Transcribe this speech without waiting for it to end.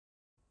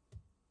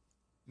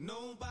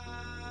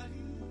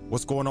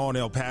What's going on,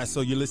 El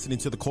Paso? You're listening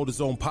to the Coldest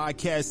Zone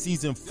Podcast,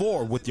 Season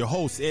 4, with your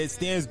hosts, Ed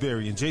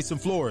Stansbury and Jason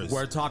Flores.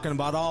 We're talking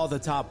about all the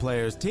top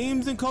players,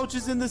 teams, and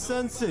coaches in the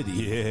Sun City.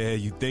 Yeah,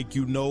 you think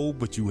you know,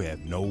 but you have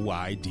no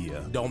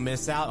idea. Don't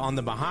miss out on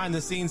the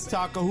behind-the-scenes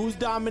talk of who's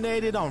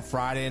dominated on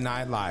Friday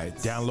Night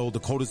Lights. Download the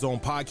Coldest Zone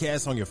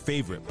Podcast on your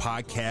favorite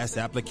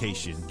podcast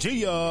application.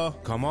 Gia!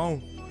 Come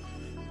on.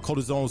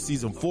 Coldest Zone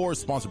Season 4 is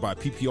sponsored by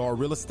PPR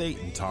Real Estate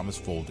and Thomas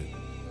Folden.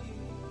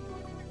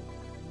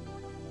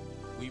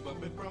 We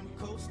bumpin' from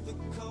coast to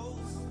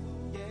coast,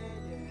 yeah, yeah.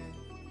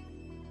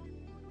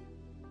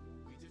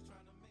 We just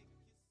trying to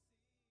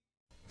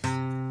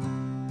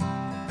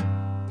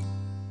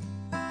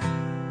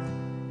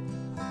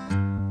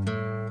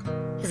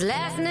make His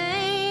last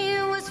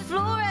name was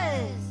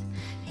Flores.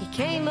 He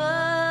came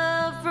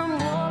up from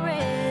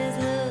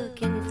Juarez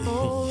looking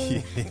for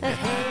a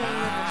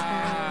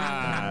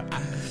hand.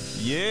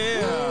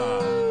 Yeah.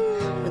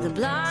 With a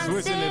blonde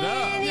Switching it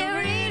up.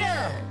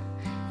 senorita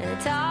and a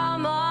tall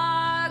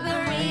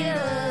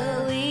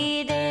margarita.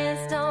 We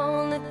danced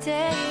on the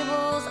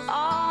tables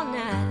all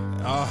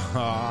night.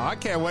 I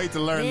can't wait to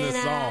learn Then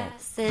this song. I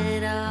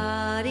said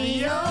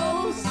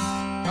adios,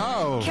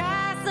 Oh.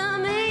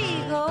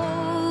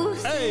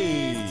 Casamigos.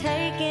 Hey. He's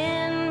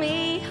taking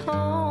me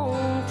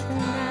home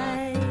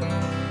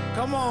tonight.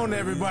 Come on,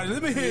 everybody.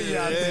 Let me hear you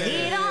out there.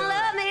 He don't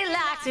love me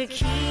like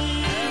tequila.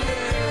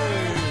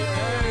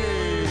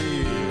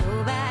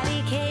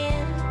 Nobody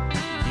can.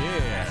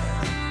 Yeah.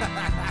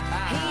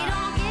 He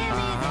don't give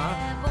me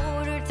that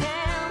border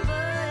town,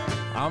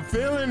 but I'm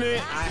feeling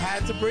it. I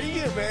had to bring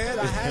it, man.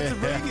 I had to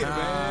bring it,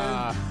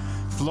 man.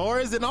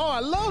 Flores and all. I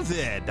love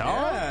that,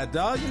 dog. Yeah,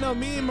 dog. You know,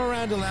 me and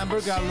Miranda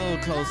Lambert got a little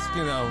close,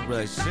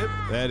 relationship.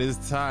 That is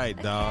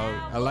tight, dog.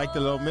 I like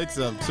the little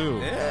mix-up, too.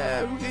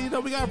 Yeah,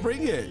 we got to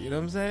bring it. You know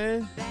what I'm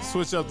saying?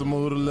 Switch up the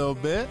mood a little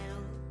bit.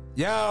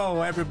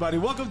 Yo, everybody.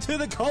 Welcome to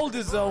the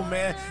Coldest Zone,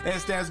 man.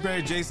 And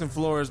Stansbury, Jason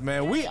Flores,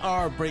 man. We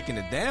are breaking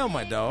it down,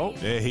 my dog.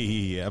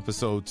 Hey,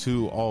 episode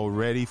 2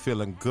 already.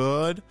 Feeling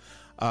good.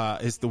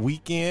 It's the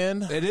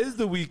weekend. It is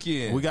the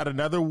weekend. We got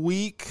another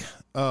week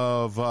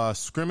of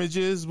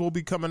scrimmages will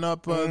be coming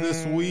up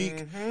this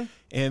week.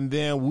 And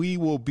then we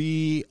will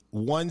be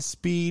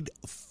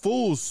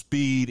full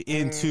speed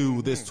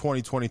into this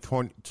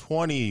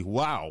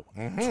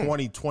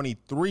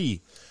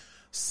 2023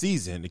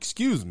 season.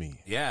 Excuse me.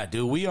 Yeah,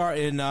 dude. We are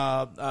in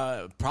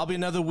probably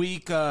another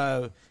week.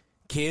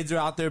 Kids are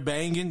out there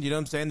banging. You know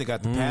what I'm saying? They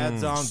got the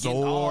pads on.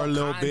 Sore a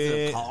little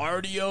bit.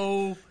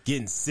 Cardio.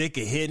 Getting sick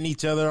of hitting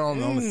each other on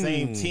the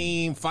same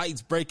team.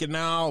 Fights breaking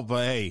out.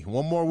 But, hey,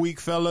 one more week,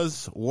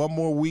 fellas. One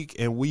more week,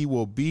 and we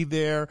will be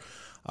there.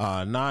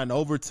 9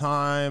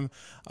 overtime.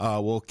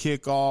 We'll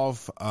kick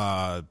off.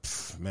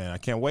 Man, I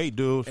can't wait,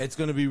 dude. It's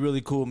going to be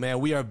really cool, man.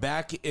 We are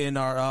back in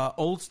our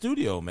old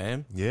studio,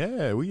 man.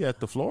 Yeah, we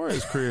at the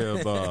Flores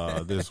crib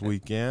this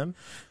weekend.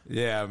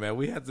 Yeah, man.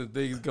 We had some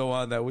things go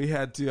on that we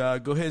had to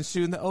go ahead and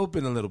shoot in the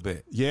open a little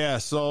bit. Yeah,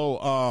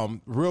 so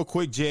real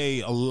quick,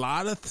 Jay, a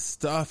lot of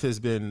stuff has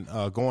been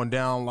going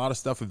down. A lot of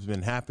stuff has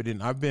been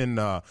happening. I've been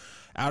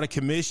out of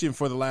commission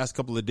for the last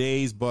couple of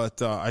days,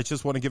 but I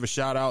just want to give a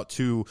shout out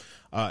to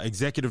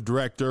Executive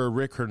Director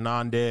Rick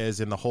Hernandez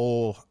and the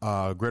whole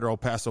Greater El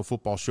Paso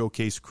Football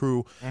Showcase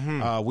crew.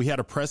 We had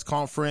a press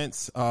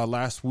conference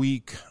last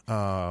week,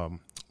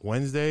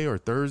 Wednesday or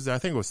Thursday. I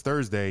think it was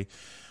Thursday.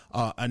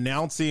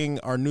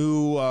 Announcing our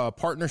new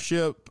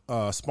partnership,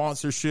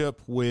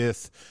 sponsorship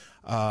with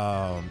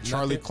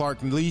Charlie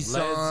Clark Nissan. Let's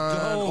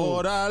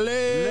go.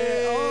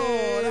 Orale.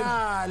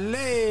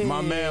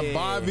 My man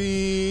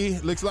Bobby.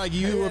 Looks like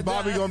you and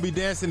Bobby going to be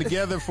dancing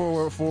together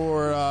for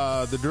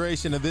the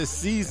duration of this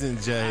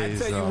season, Jay. I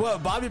tell you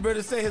what, Bobby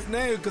better say his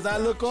name because I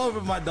look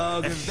over my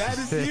dog. If that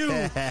is you,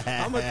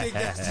 I'm going to think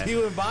that's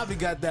you and Bobby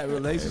got that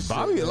relationship.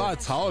 Bobby a lot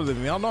taller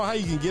than me. I don't know how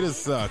you can get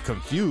us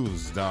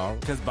confused,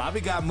 dog. Because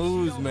Bobby got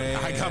moves, man.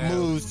 I got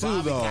moves too,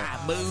 Bobby though.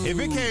 got moves. If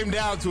it came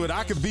down to it,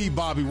 I could beat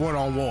Bobby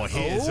one-on-one.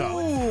 Hands up.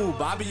 Ooh,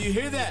 Bobby, you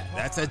hear that?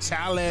 That's a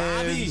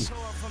challenge.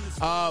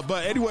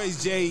 But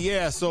anyways, Jay,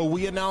 yeah, so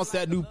we announced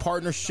that new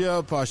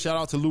partnership. Shout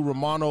out to Lou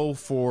Romano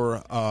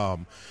for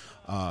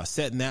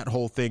setting that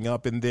whole thing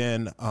up. And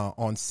then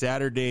on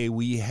Saturday,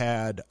 we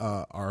had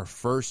our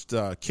first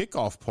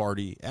kickoff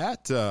party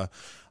at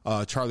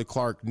Charlie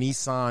Clark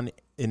Nissan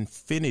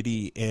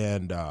Infinity.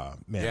 And,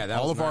 man,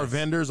 all of our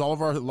vendors, a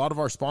lot of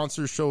our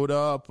sponsors showed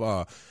up.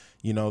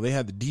 You know, they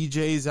had the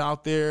DJs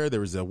out there. There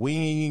was a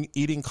wing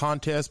eating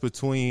contest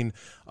between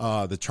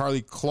the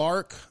Charlie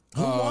Clark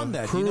Who won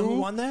that? crew. Do you know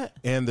who won that?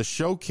 And the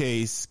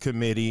showcase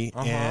committee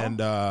and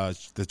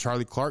the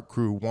Charlie Clark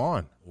crew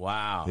won.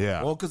 Wow.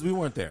 Yeah. Well, because we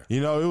weren't there. You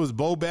know, it was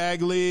Bo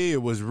Bagley,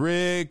 it was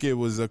Rick, it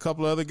was a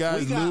couple other guys.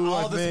 We got Lou,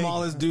 all the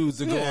smallest dudes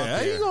to go up how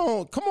there. you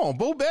gonna, come on,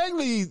 Bo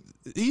Bagley,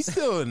 he's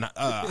still in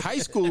high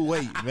school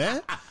weight,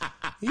 man.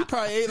 He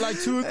probably ate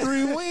like 2 or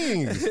 3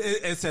 wings.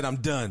 It said, I'm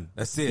done.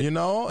 That's it. You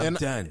know, I'm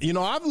done. You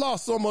know, I've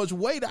lost so much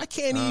weight, I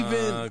can't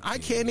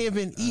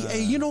even eat.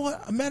 Hey, you know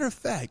what? A matter of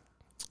fact,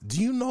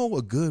 Do you know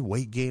a good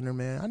weight gainer,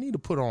 man? I need to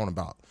put on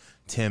about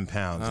 10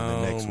 pounds in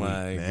the next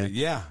week, man.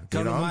 Yeah,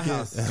 come to my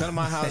house. Come to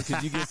my house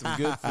because you get some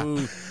good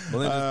food. Melinda's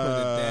putting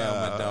it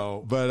down, my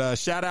dog. But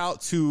shout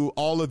out to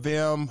all of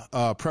them.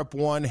 Prep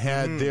One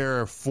had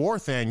their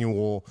 4th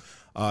annual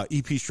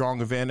EP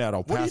Strong event at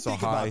El Paso What do you think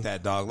High. about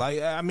that, dog?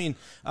 Like, I mean,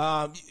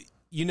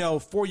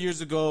 4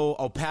 years ago,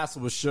 El Paso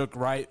was shook,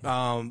 right,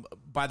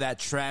 by that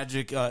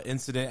tragic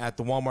incident at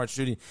the Walmart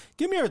shooting.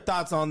 Give me your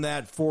thoughts on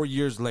that 4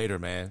 years later,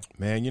 man.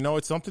 Man,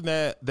 it's something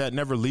that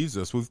never leaves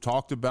us. We've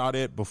talked about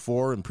it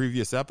before in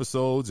previous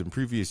episodes in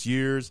previous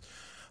years.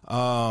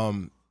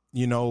 The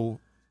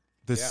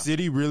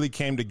city really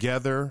came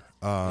together.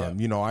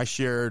 I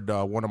shared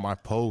one of my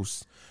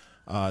posts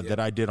that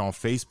I did on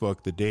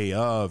Facebook the day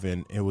of,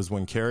 and it was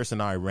when Karis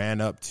and I ran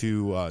up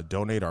to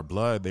donate our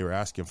blood. They were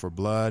asking for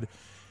blood.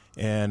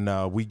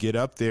 And we get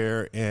up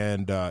there,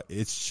 and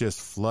it's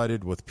just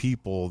flooded with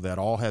people that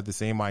all had the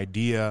same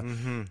idea.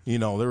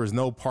 There was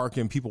no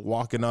parking, people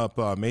walking up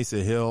Mesa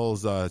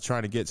Hills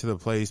trying to get to the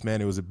place.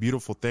 Man, it was a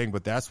beautiful thing,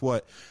 but that's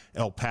what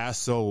El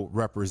Paso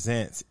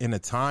represents. In a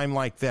time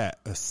like that,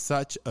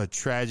 such a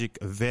tragic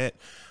event,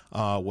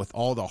 with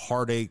all the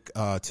heartache,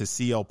 to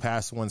see El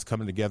Pasoans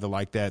coming together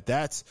like that.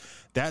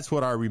 That's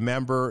what I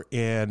remember.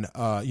 And,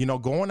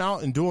 going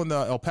out and doing the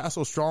El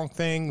Paso Strong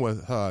thing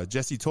with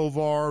Jesse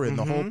Tovar and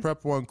the whole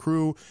Prep One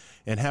crew,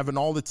 and having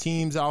all the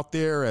teams out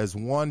there as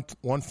one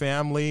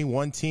family,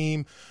 one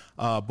team,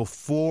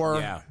 before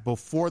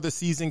the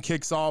season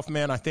kicks off,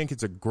 man. I think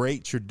it's a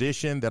great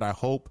tradition that I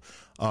hope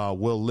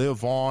will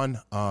live on.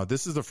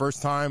 This is the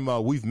first time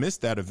we've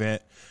missed that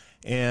event.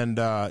 And,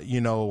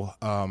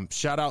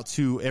 shout out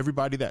to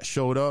everybody that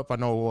showed up. I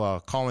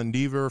know Colin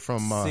Deaver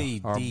from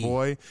our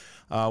boy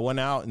went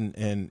out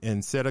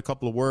and said a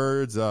couple of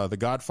words. The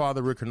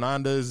Godfather, Rick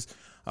Hernandez,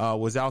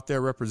 was out there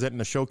representing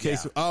the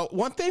showcase. Yeah.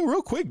 One thing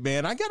real quick,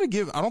 man, I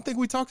don't think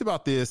we talked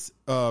about this.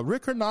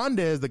 Rick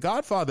Hernandez, the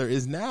Godfather,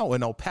 is now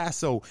an El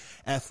Paso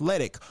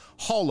Athletic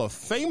Hall of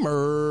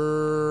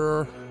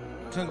Famer.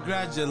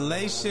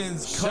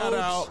 Congratulations, Coach. Shout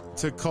out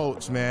to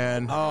Coach,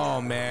 man.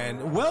 Oh,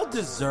 man. Well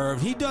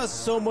deserved. He does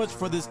so much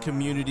for this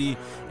community.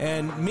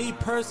 And me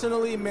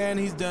personally, man,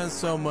 he's done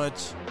so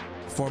much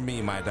for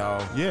me, my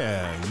dog.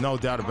 Yeah, no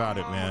doubt about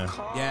it, man.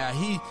 Yeah,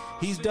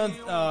 he's done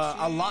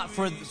a lot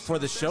for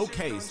the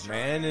showcase,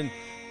 man. And,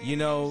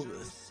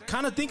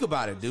 kind of think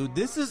about it, dude.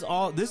 This is a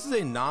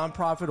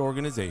nonprofit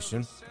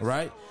organization,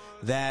 right,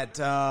 that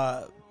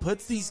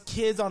puts these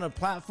kids on a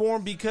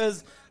platform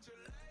because,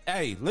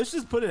 hey, let's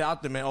just put it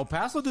out there, man. El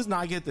Paso does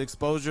not get the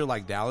exposure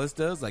like Dallas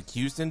does, like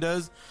Houston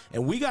does,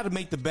 and we got to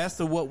make the best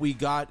of what we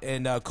got.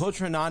 And Coach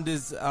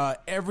Hernandez,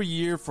 every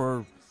year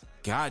for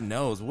God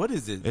knows what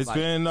is it?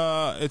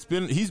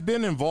 He's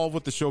been involved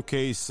with the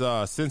showcase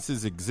since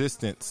its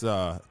existence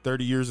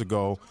 30 years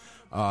ago.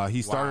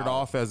 He started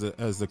off as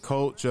the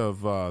coach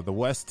of the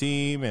West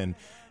team, and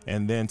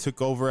then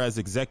took over as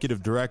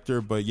executive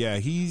director. But yeah,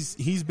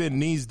 he's been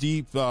knees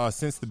deep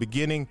since the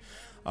beginning.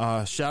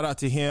 Shout out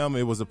to him.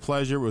 It was a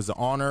pleasure. It was an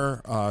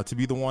honor to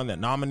be the one that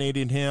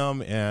nominated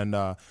him,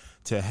 and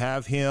to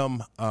have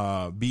him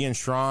be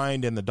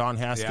enshrined in the Don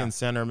Haskins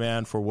Center,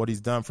 man, for what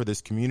he's done for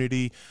this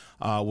community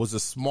was a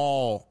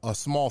small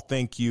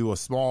thank you, a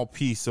small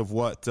piece of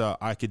what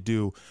I could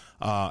do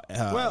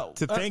to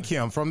thank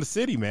him from the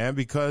city, man,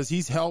 because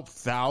he's helped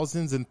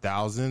thousands and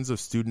thousands of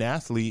student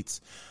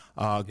athletes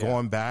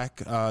going back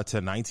to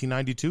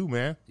 1992,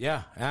 man.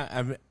 Yeah,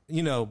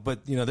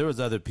 but there was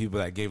other people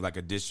that gave like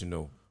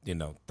additional,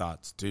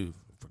 thoughts too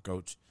for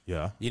Coach.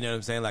 Yeah. You know what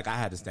I'm saying? Like, I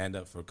had to stand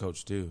up for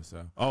Coach too.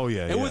 So. Oh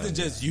yeah. It wasn't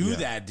just you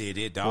that did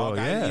it, dog.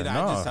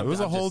 Well, it was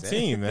a whole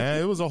team,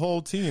 man. It was a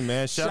whole team,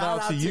 man. Shout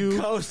out to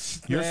you, Coach.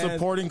 Your man.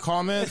 supporting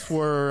comments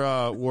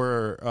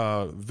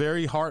were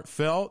very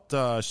heartfelt.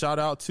 Shout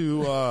out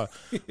to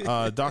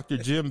Dr.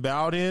 Jim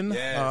Bowden,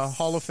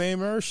 Hall of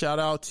Famer. Shout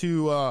out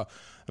to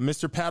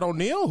Mr. Pat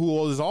O'Neill, who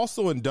was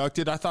also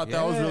inducted. I thought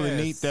that was really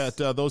neat that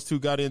those two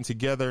got in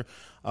together.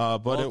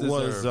 But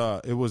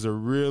well it was a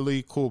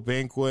really cool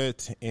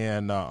banquet,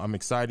 and I'm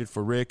excited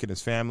for Rick and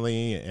his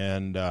family,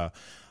 and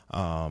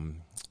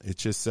it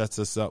just sets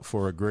us up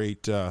for a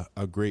great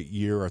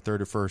year, our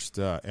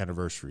 31st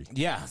anniversary.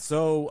 Yeah.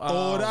 So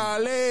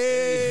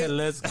Orale!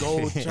 Let's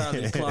go,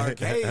 Charlie Clark.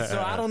 Hey,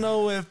 so I don't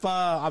know if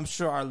I'm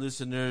sure our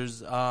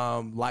listeners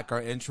like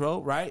our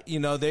intro, right?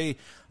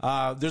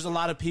 There's a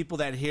lot of people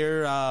that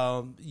hear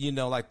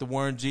like the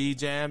Warren G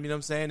Jam, you know what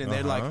I'm saying, and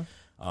they're like,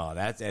 oh,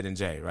 that's Ed and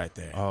Jay right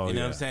there. Oh, you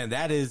know what I'm saying?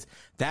 That is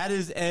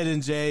Ed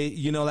and Jay.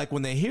 Like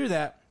when they hear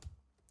that,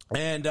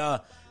 and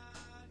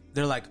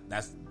they're like,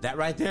 that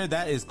right there.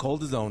 That is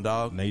Coldest Zone,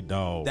 dog. Nate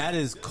Dogg. That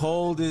is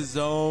Coldest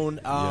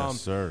Zone.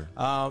 Yes, sir.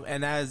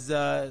 And as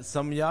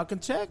some of y'all can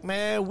check,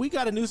 man, we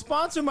got a new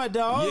sponsor, my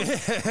dog.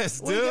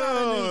 Yes, dude. We got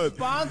a new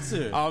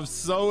sponsor. I'm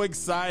so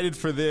excited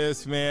for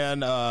this,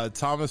 man.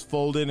 Thomas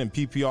Folden and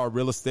PPR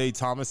Real Estate.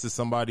 Thomas is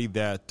somebody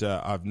that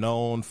I've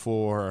known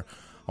for,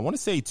 I want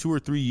to say 2 or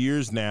 3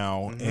 years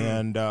now,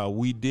 and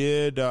we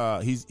did.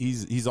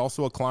 He's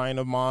also a client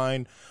of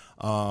mine.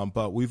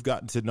 But we've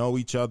gotten to know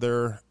each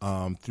other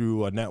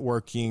through a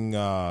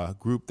networking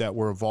group that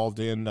we're involved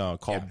in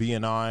called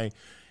BNI.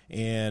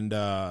 And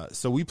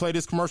so we played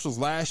his commercials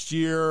last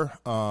year.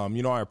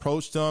 I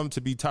approached him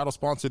to be title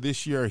sponsor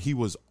this year. He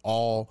was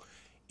all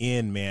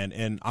in, man.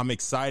 And I'm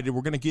excited.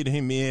 We're going to get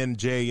him in,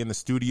 Jay, in the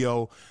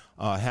studio,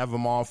 have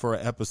him on for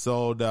an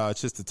episode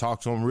just to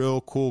talk to him.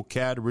 Real cool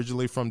cat,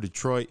 originally from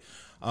Detroit.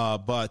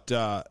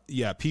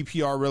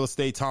 PPR Real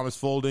Estate, Thomas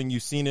Folden.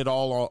 You've seen it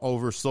all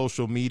over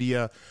social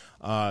media.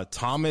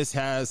 Thomas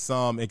has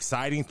some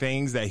exciting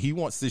things that he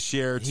wants to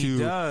share to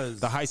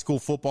the high school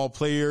football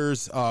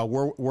players.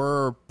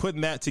 We're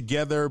putting that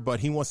together,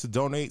 but he wants to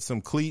donate some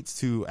cleats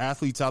to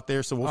athletes out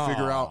there. So we'll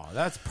figure out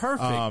that's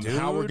perfect, dude.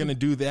 how we're going to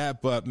do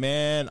that. But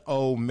man,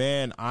 oh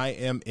man, I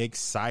am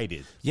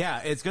excited. Yeah,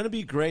 it's going to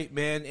be great,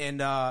 man.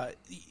 And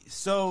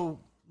so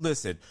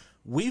listen,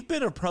 we've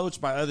been approached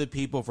by other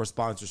people for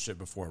sponsorship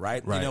before,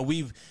 right? Right.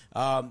 We've,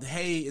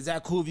 hey, is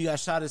that cool if you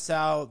guys shout us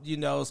out,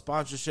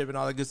 sponsorship and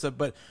all that good stuff.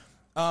 But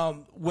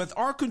with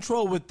our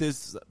control with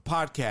this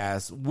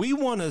podcast, we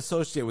want to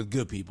associate with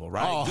good people,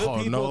 right? Oh,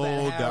 good people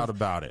no doubt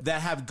about it.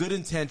 That have good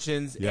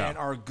intentions and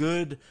are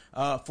good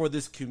for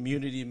this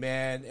community,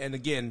 man. And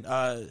again,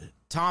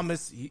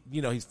 Thomas,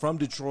 he's from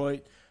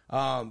Detroit.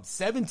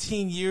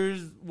 17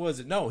 years, was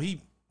it? No,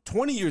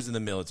 20 years in the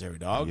military,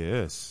 dog.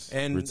 Yes.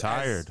 And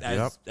retired.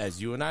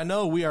 As you and I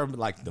know, we are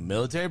like the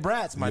military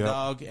brats, my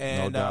dog.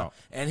 And no doubt.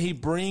 And he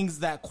brings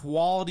that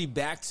quality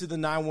back to the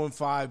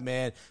 915,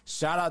 man.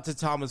 Shout out to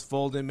Thomas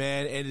Folden,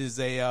 man. It is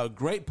a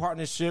great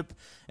partnership,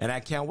 and I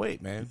can't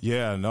wait, man.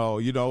 Yeah, no,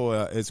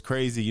 it's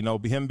crazy.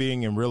 Him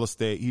being in real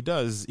estate, he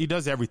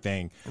does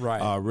everything,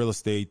 right? Real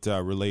estate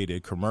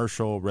related,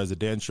 commercial,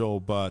 residential.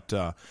 But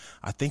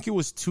I think it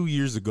was 2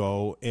 years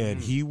ago, and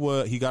he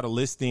got a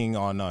listing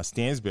on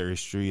Stansbury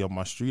Street, on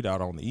my street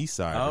out on the east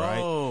side,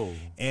 right?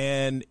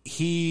 And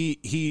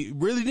he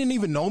really didn't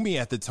even know me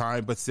at the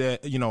time, but said,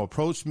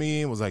 approached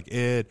me and was like,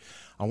 Ed,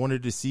 I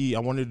wanted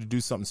to do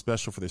something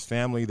special for this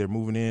family. They're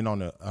moving in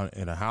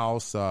in a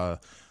house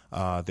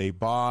they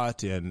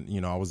bought,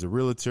 and I was a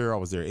realtor, I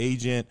was their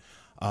agent.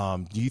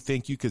 Do you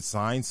think you could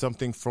sign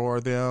something for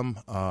them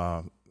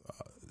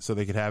so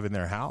they could have in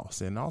their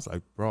house? And I was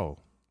like, bro,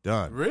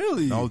 done.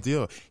 Really? No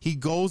deal. He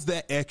goes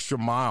that extra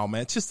mile,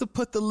 man, just to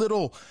put the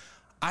little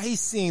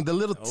icing, the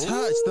little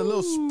touch, the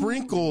little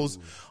sprinkles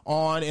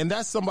on, and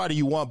that's somebody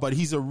you want. But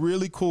he's a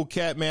really cool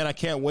cat, man. I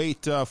can't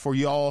wait for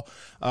y'all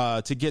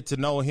to get to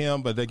know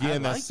him. But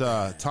again, that's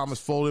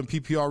Thomas Folden,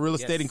 PPR Real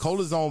Estate, and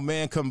Coldest Zone,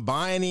 man,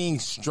 combining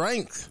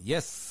strength.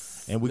 Yes.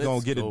 And we're going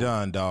to get it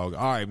done, dog.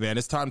 All right, man,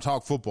 it's time to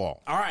talk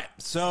football. All right,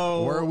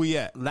 so where are we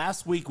at?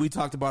 Last week, we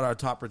talked about our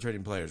top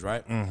returning players,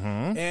 right?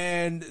 Mm-hmm.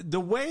 And the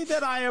way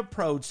that I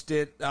approached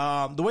it,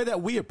 the way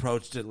that we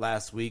approached it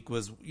last week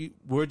was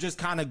we're just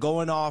kind of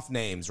going off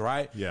names,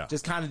 right? Yeah.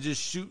 Just kind of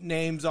just shoot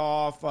names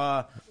off.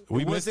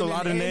 We missed a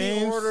lot of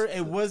names.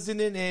 It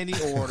wasn't in any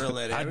order.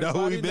 I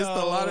know we missed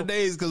a lot of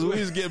names because we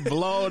was getting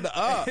blown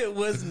up. It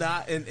was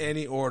not in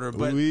any order.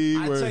 But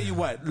I tell you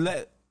what,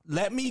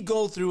 let me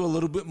go through a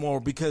little bit more,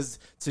 because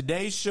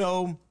today's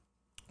show,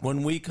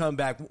 when we come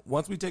back,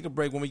 once we take a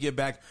break, when we get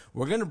back,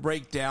 we're going to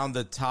break down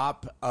the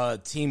top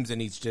teams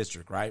in each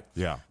district, right?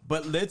 Yeah.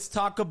 But let's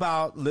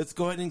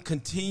go ahead and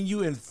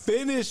continue and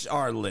finish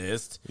our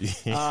list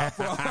for our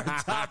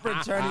top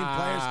returning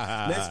players.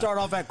 Let's start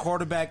off at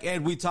quarterback.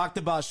 Ed, we talked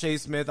about Shea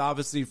Smith.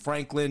 Obviously,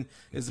 Franklin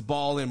is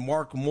balling.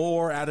 Mark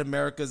Moore out of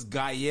America's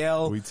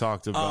Gael. We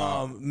talked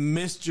about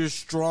Mr.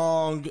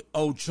 Strong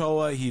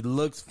Ochoa. He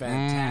looks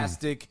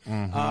fantastic.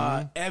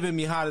 Evan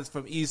Mijares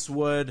from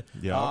Eastwood.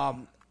 Yeah.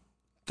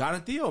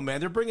 Garantio, man.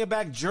 They're bringing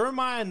back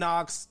Jeremiah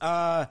Knox,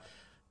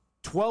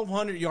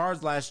 1,200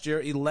 yards last year,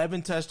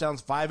 11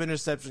 touchdowns, 5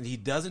 interceptions. He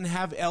doesn't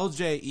have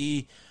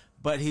LJE,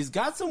 but he's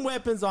got some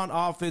weapons on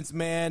offense,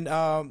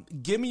 man.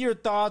 Give me your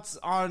thoughts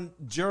on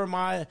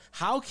Jeremiah.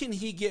 How can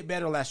he get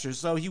better last year?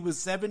 So he was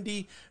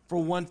 70 for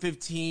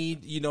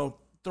 115,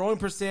 throwing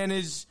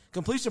percentage,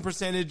 completion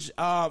percentage,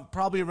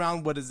 probably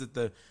around,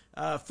 the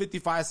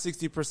 55,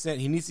 60%.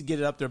 He needs to get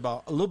it up there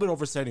about a little bit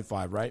over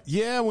 75, right?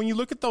 Yeah, when you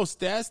look at those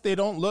stats, they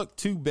don't look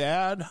too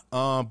bad.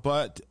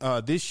 But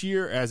this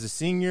year, as a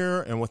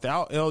senior and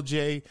without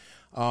LJ,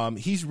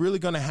 he's really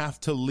going to have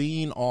to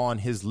lean on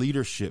his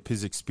leadership,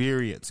 his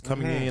experience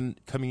coming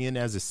in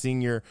as a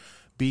senior,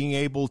 being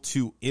able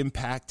to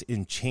impact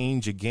and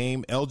change a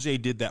game.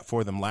 LJ did that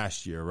for them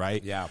last year,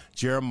 right? Yeah.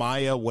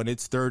 Jeremiah, when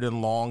it's 3rd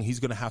and long, he's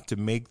going to have to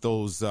make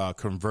those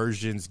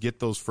conversions, get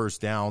those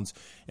first downs,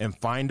 and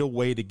find a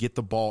way to get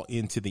the ball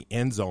into the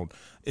end zone.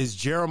 Is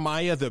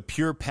Jeremiah the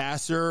pure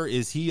passer?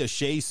 Is he a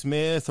Shea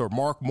Smith or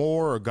Mark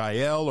Moore or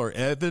Gael or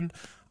Evan?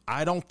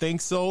 I don't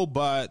think so,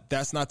 but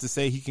that's not to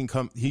say he can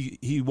come.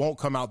 He won't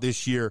come out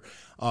this year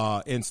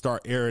and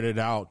start airing it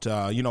out.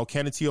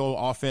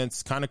 Canatio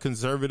offense kind of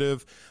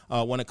conservative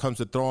when it comes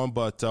to throwing,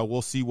 but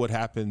we'll see what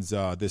happens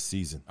this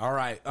season. All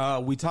right,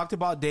 we talked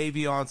about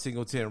Davion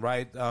Singleton,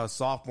 right?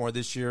 Sophomore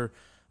this year,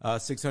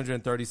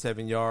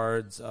 637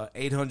 yards,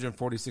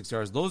 846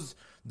 yards.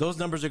 those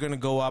numbers are going to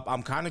go up.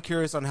 I'm kind of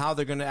curious on how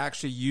they're going to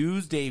actually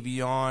use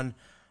Davion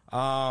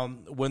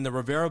when the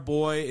Rivera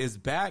boy is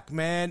back,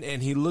 man,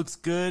 and he looks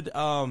good.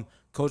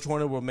 Coach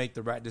Horner will make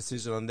the right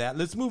decision on that.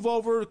 Let's move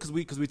over because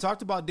we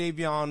talked about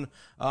Davion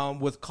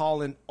with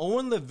Colin.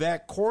 Owen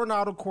Levesque,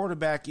 Coronado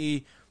quarterback,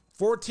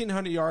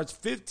 1,400 yards,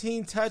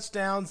 15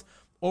 touchdowns,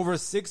 over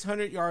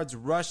 600 yards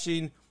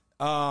rushing.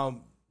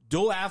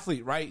 Dual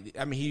athlete, right?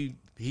 I mean,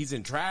 he's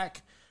in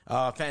track.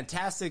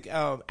 Fantastic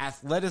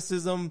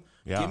athleticism.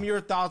 Yeah. Give me your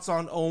thoughts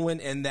on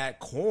Owen and that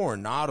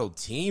Coronado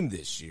team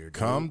this year.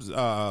 Dude.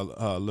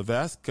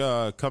 Levesque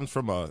comes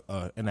from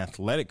an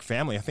athletic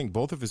family. I think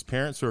both of his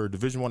parents are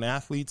Division I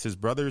athletes. His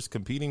brother's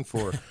competing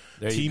for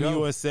Team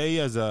USA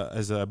as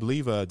I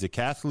believe a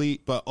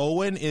decathlete. But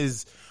Owen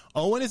is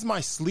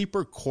my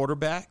sleeper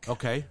quarterback.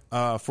 Okay.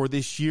 For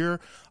this year,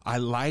 I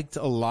liked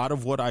a lot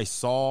of what I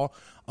saw.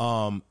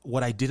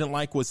 What I didn't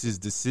like was his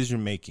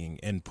decision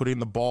making and putting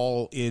the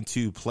ball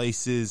into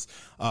places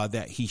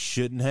that he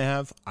shouldn't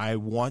have. I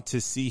want to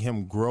see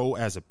him grow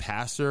as a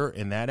passer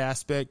in that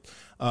aspect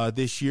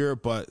this year,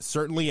 but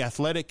certainly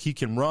athletic. He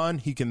can run,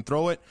 he can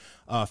throw it.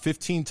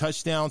 15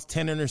 touchdowns,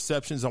 10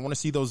 interceptions. I want to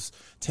see those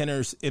 10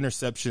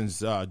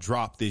 interceptions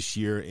drop this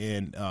year,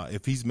 and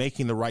if he's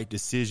making the right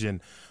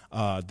decision,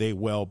 they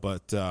will.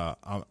 But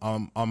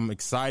I'm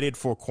excited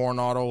for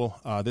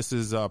Coronado. This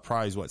is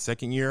Prize,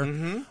 second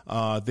year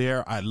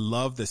there. I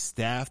love the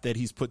staff that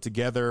he's put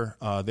together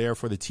there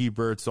for the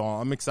T-Birds. So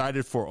I'm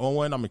excited for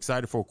Owen. I'm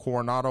excited for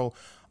Coronado.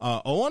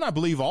 Owen, I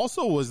believe,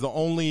 also was the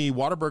only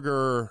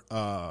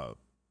Whataburger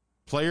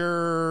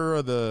player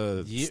of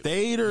the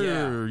state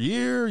or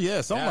year.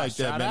 Yeah, something like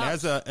that,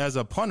 man. As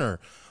a punter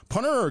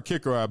or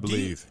kicker, I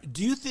believe.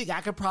 Do you think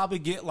I could probably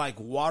get like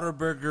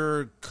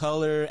Whataburger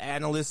color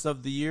analyst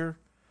of the year?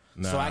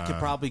 Nah. So I could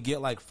probably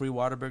get like free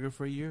Whataburger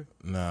for a year?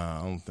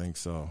 Nah, I don't think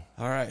so.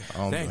 All right. I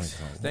don't Thanks.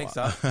 think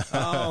so.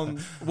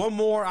 Thanks, one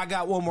more. I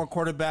got one more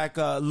quarterback.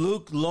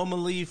 Luke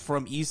Lomeli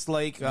from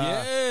Eastlake.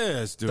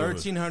 Yes, dude.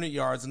 1,300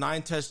 yards,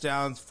 9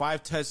 touchdowns,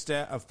 5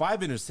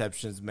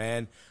 interceptions,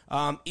 man.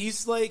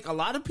 Eastlake, a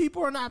lot of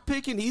people are not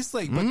picking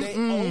Eastlake, but they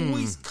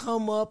always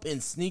come up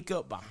and sneak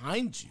up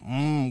behind you.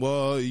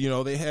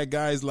 Well, they had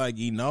guys like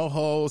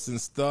Hinojos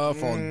and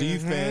stuff on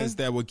defense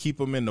that would keep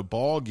them in the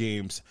ball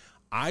games.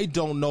 I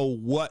don't know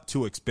what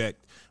to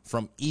expect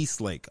from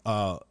Eastlake.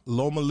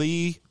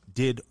 Lomeli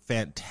did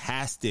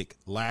fantastic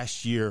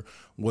last year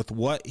with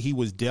what he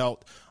was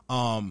dealt.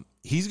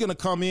 He's going to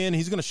come in.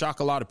 He's going to shock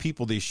a lot of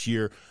people this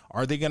year.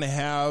 Are they going to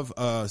have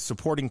a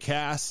supporting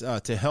cast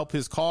to help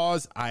his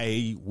cause?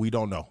 We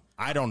don't know.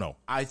 I don't know.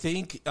 I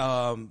think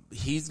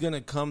he's going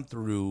to come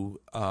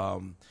through,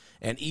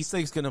 and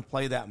Eastlake's going to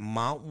play that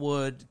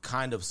Mountwood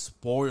kind of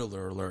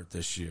spoiler alert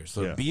this year.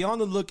 So be on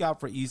the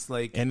lookout for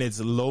Eastlake. And it's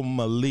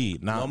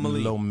Lomeli, not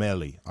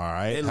Lomeli. All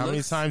right. How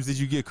many times did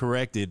you get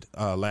corrected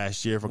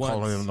last year for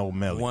calling him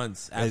Lomeli?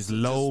 Once. It's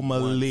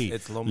Lomeli.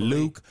 It's Lomeli.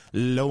 Luke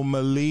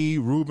Lomeli,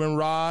 Ruben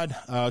Rod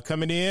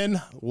coming in.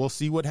 We'll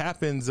see what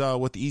happens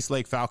with the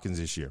Eastlake Falcons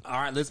this year. All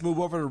right, let's move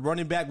over to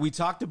running back. We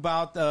talked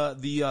about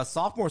the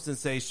sophomore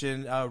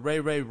sensation,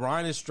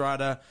 Ryan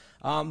Estrada.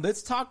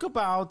 Let's talk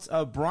about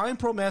Brian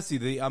Promesi,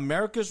 the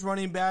America's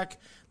running back.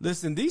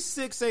 Listen, these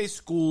 6A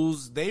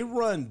schools, they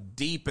run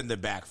deep in the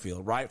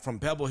backfield, right? From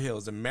Pebble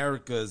Hills,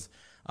 America's,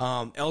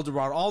 El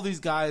Dorado, all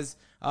these guys.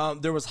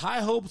 There was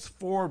high hopes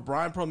for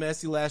Brian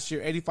Promesi last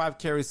year, 85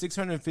 carries,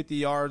 650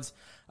 yards.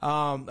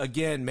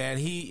 Again, man,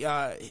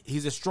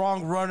 he's a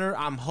strong runner.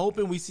 I'm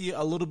hoping we see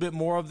a little bit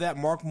more of that.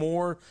 Mark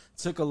Moore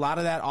took a lot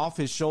of that off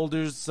his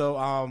shoulders.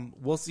 So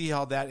we'll see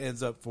how that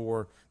ends up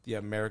for the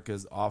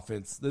America's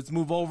offense. Let's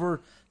move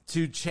over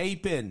to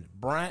Chapin,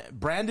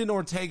 Brandon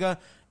Ortega.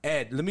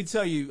 Ed, let me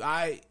tell you,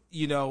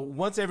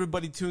 once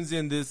everybody tunes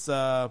in this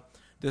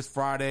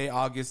Friday,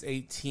 August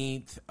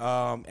 18th,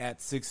 at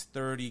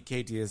 6:30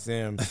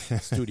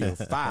 KTSM Studio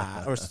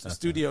 5 or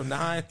Studio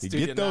 9.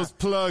 Get those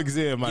plugs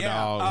in, my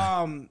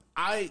dog.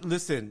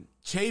 Listen,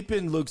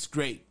 Chapin looks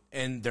great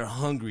and they're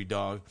hungry,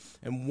 dog.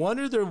 And one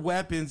of their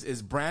weapons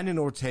is Brandon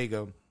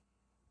Ortega.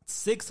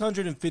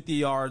 650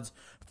 yards,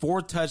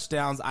 4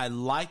 touchdowns. I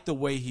like the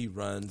way he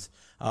runs.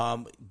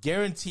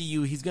 Guarantee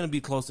you he's going to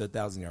be close to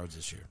 1,000 yards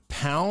this year.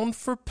 Pound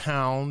for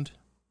pound,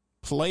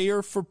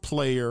 player for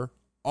player,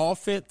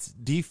 offense,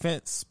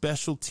 defense,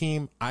 special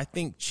team. I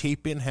think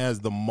Chapin has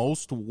the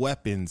most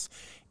weapons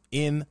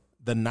in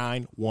the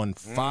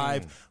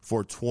 915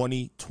 for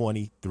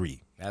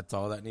 2023. That's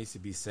all that needs to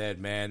be said,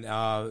 man.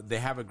 They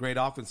have a great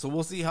offense, so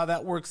we'll see how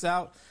that works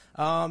out.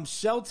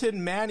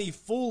 Shelton Manny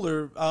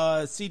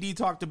Fuller, CD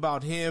talked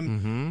about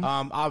him.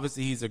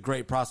 Obviously, he's a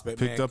great prospect.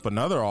 Picked up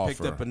another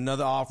offer from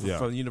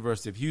the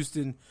University of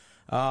Houston.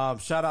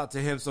 Shout out to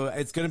him. So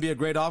it's going to be a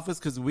great office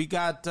because we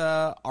got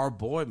our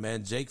boy,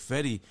 man, Jake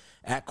Fetty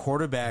at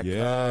quarterback.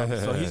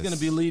 So he's going to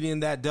be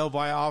leading that Del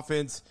Valle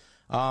offense.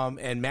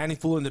 And Manny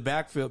Fuller in the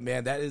backfield,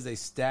 man, that is a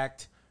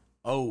stacked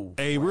Oh,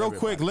 Hey, real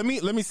quick, let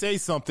me say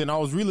something. I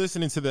was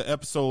re-listening to the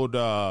episode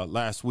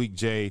last week,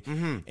 Jay,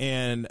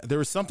 and there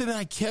was something that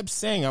I kept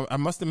saying. I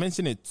must have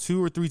mentioned it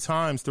 2 or 3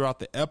 times throughout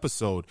the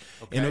episode,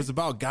 and it was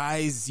about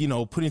guys,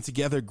 putting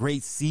together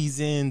great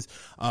seasons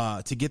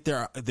to get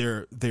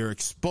their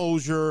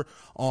exposure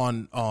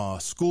on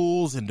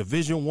schools and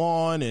Division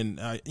I,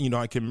 and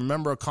I can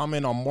remember a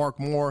comment on Mark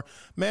Moore.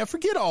 Man,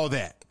 forget all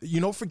that.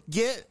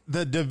 Forget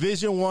the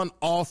Division I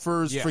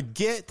offers. Yeah.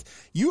 Forget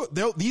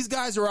these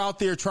guys are out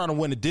there trying to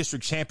win a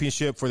district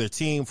championship for their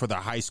team, for their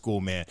high school,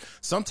 man.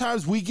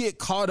 Sometimes we get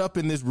caught up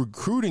in this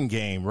recruiting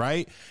game,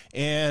 right?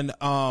 And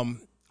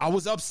I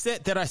was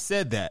upset that I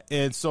said that.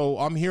 And so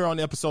I'm here on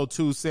episode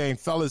 2 saying,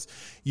 fellas,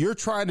 you're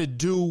trying to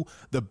do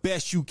the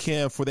best you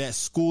can for that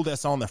school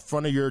that's on the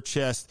front of your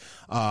chest,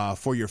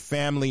 for your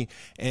family.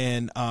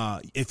 And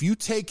if you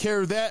take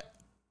care of that,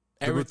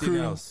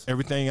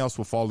 everything else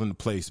will fall into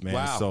place, man.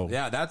 Wow. So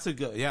that's a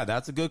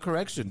good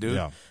correction, dude.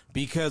 Yeah.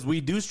 Because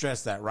we do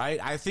stress that, right?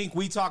 I think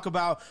we talk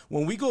about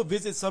when we go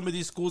visit some of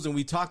these schools and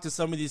we talk to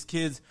some of these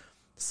kids,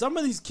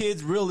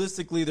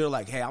 realistically, they're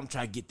like, hey, I'm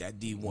trying to get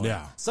that D1.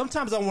 Yeah.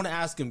 Sometimes I want to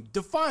ask them,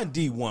 define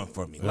D1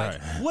 for me. Like,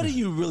 what are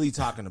you really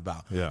talking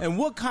about? Yeah. And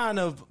what kind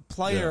of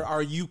player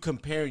are you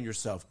comparing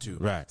yourself to?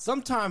 Right.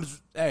 Sometimes,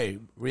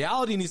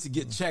 reality needs to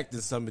get checked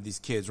in some of these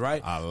kids,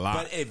 right? A lot.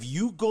 But if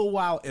you go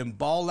out and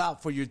ball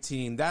out for your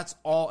team, that's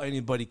all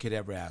anybody could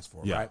ever ask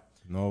for, yeah, right?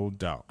 no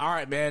doubt. All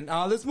right, man.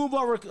 Let's move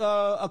over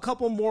a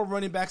couple more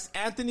running backs.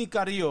 Anthony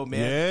Carrillo, man.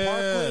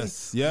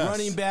 Yes, Parkland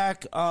running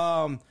back.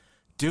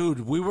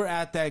 Dude, we were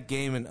at that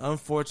game, and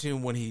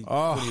unfortunately, when he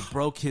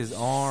broke his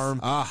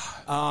arm.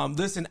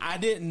 Listen, I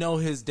didn't know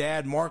his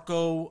dad,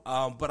 Marco,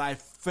 but I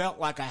felt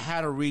like I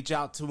had to reach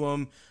out to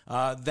him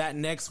that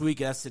next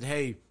week. I said,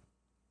 hey,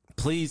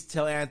 please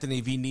tell Anthony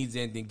if he needs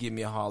anything, give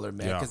me a holler,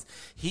 man. Because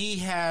he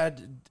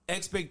had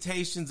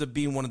expectations of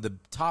being one of the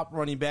top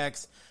running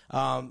backs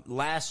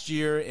last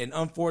year. And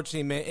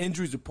unfortunately, man,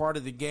 injuries are part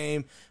of the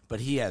game. But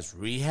he has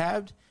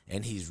rehabbed,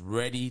 and he's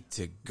ready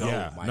to go.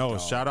 Yeah,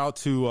 shout out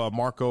to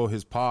Marco,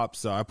 his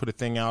pops. I put a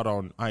thing out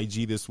on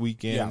IG this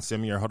weekend. Yeah.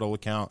 Send me your huddle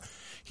account.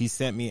 He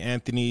sent me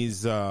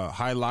Anthony's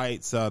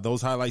highlights,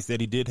 those highlights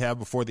that he did have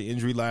before the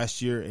injury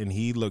last year, and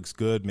he looks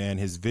good, man.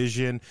 His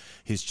vision,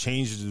 his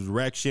change of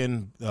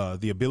direction,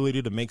 the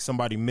ability to make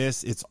somebody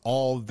miss, it's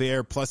all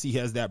there. Plus, he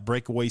has that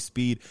breakaway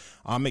speed.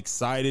 I'm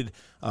excited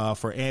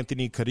for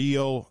Anthony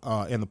Carrillo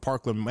and the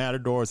Parkland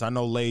Matadors. I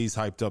know Lay's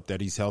hyped up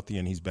that he's healthy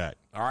and he's back.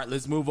 All right,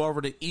 let's move over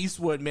to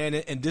Eastwood, man,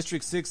 in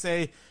District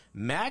 6A.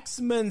 Max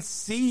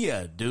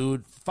Mencia,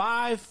 dude,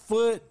 5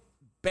 foot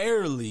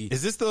barely.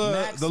 Is this the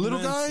little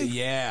guy?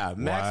 Yeah,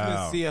 Max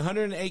Mencia,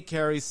 108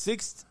 carries,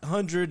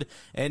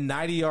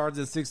 690 yards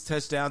and 6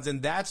 touchdowns,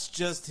 and that's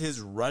just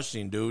his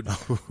rushing, dude.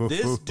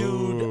 This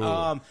dude,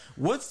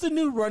 what's the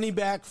new running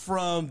back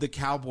from the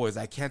Cowboys?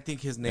 I can't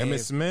think his name. Emmitt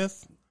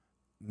Smith?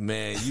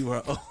 Man, you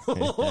are.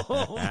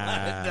 Oh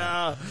my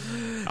God!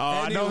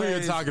 I know who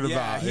you're talking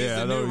about. He's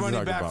the new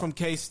running back from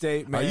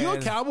K-State. Man, are you a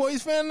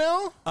Cowboys fan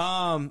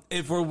now?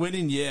 If we're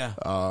winning, yeah.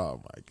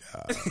 Oh my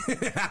God!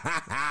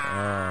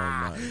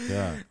 Oh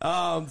my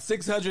God!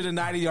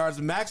 690 yards.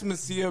 Max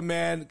Mencia,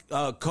 man.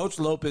 Coach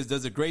Lopez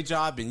does a great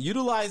job in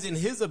utilizing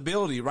his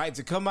ability, right,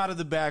 to come out of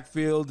the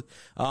backfield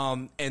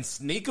and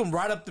sneak him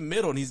right up the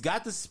middle. And he's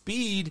got the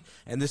speed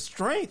and the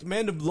strength,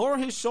 man, to lower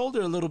his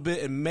shoulder a little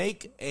bit and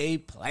make a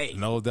play.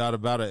 No doubt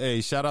about it. Hey,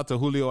 shout out to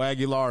Julio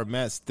Aguilar and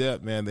Matt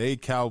Stepp, man. The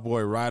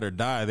Cowboy ride or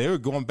die. They were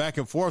going back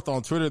and forth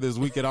on Twitter this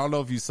weekend. I don't know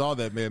if you saw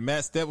that, man.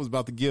 Matt Stepp was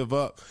about to give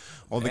up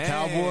on the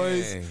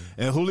Cowboys.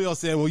 And Julio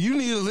said, well, you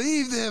need to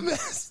leave them, Matt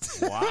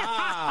Stepp.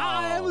 Wow.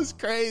 That was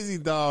crazy,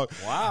 dog.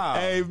 Wow.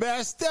 Hey,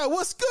 Matt Stepp,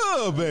 what's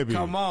good, baby?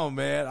 Come on,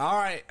 man. All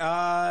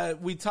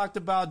right. We talked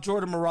about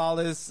Jordan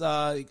Morales.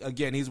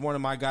 Again, he's one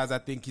of my guys. I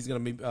think he's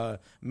going to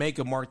make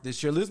a mark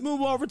this year. Let's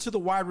move over to the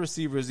wide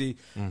receivers.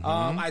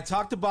 I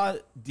talked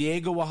about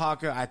Diego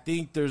Oaxaca. I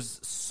think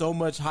there's so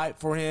much hype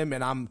for him,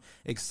 and I'm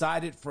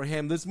excited for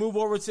him. Let's move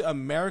over to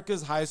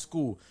America's High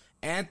School.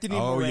 Anthony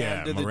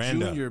Miranda, the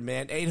junior,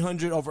 man.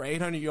 Over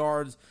 800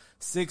 yards,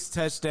 6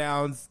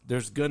 touchdowns.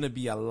 There's going to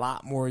be a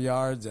lot more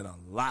yards and a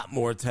lot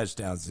more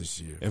touchdowns this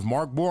year. If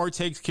Mark Moore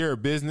takes care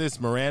of business,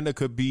 Miranda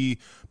could be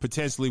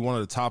potentially one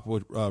of the top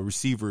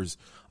receivers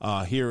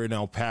here in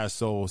El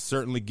Paso.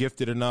 Certainly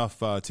gifted enough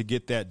to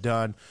get that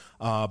done.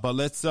 But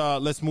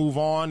let's move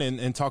on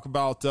and talk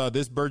about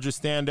this Burgess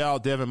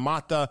standout, Devin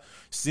Mata,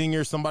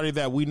 senior, somebody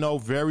that we know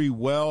very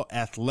well,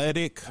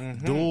 athletic,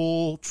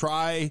 dual,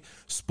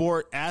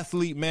 tri-sport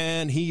athlete,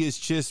 man. He is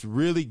just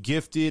really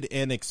gifted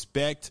and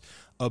expect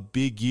a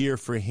big year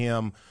for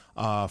him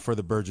for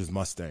the Burgess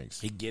Mustangs.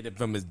 He get it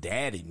from his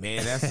daddy,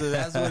 man.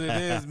 That's what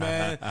it is,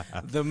 man.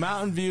 The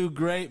Mountain View,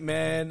 great,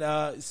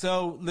 man.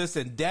 So,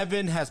 listen,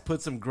 Devin has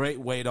put some great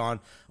weight on.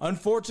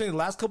 Unfortunately, the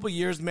last couple of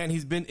years, man,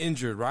 he's been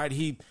injured, right?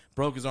 He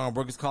broke his arm,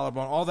 broke his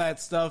collarbone, all that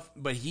stuff.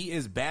 But he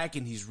is back,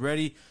 and he's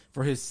ready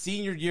for his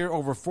senior year,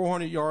 over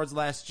 400 yards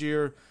last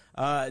year.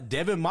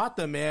 Devin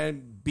Mata,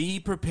 man, be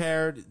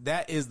prepared.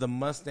 That is the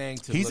Mustang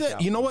to look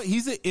out you know for. what?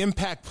 He's an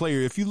impact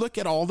player. If you look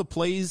at all the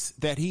plays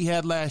that he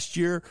had last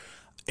year,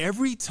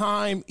 every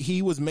time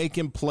he was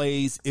making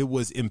plays, it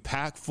was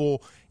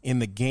impactful in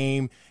the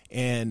game.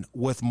 And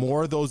with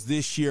more of those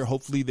this year,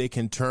 hopefully they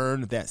can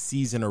turn that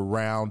season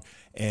around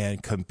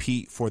and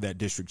compete for that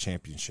district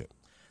championship.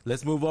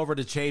 Let's move over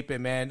to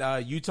Chapin,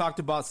 man. You talked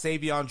about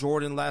Savion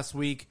Jordan last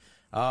week.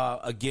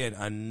 Again,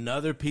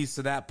 another piece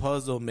of that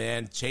puzzle,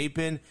 man.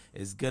 Chapin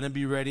is going to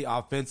be ready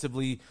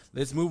offensively.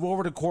 Let's move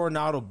over to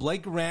Coronado.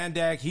 Blake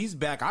Randak, he's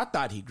back. I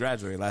thought he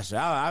graduated last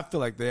year. I feel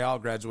like they all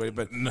graduated,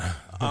 but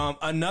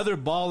another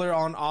baller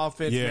on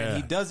offense, man.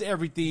 He does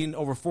everything.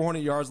 Over 400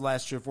 yards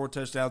last year, 4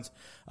 touchdowns.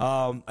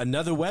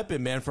 Another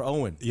weapon, man, for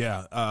Owen.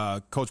 Yeah,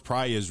 Coach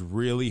Pry is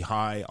really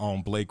high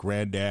on Blake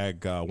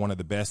Randag, one of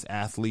the best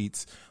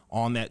athletes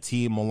on that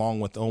team,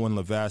 along with Owen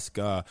Levesque.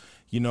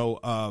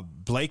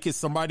 Blake is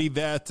somebody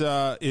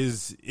that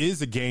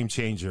is a game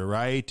changer,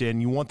 right?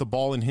 And you want the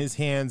ball in his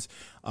hands.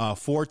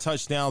 4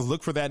 touchdowns.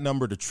 Look for that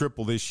number to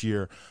triple this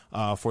year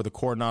for the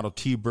Coronado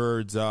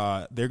T-Birds.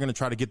 They're going to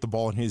try to get the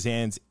ball in his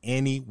hands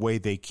any way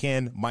they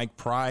can. Mike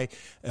Pry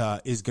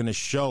is going to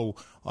show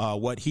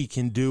what he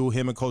can do,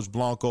 him and Coach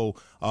Blanco,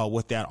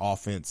 with that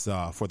offense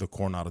for the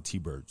Coronado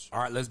T-Birds.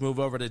 All right, let's move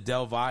over to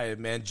Del Valle,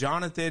 man.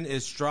 Jonathan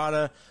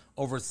Estrada,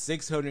 over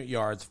 600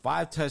 yards,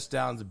 5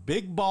 touchdowns.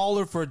 Big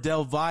baller for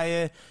Del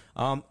Valle.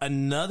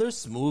 Another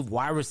smooth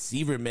wide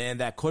receiver, man,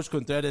 that Coach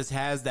Contreras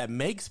has that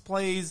makes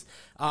plays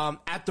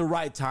at the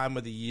right time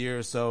of the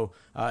year. So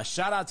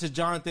shout out to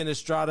Jonathan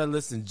Estrada.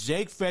 Listen,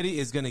 Jake Fetty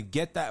is going to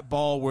get that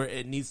ball where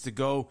it needs to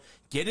go,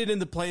 get it in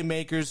the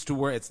playmakers to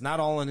where it's not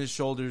all on his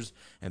shoulders,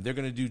 and they're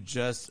going to do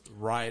just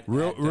right.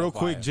 Real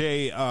quick,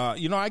 Jay,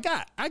 I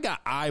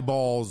got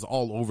eyeballs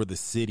all over the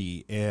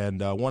city,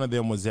 and one of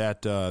them was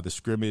at the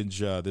scrimmage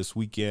this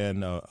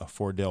weekend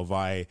for Del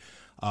Valle.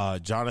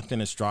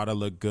 Jonathan Estrada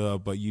looked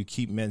good, but you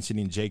keep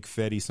mentioning Jake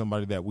Fetty,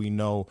 somebody that we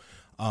know.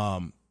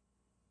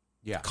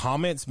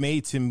 Comments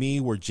made to me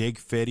where Jake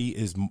Fetty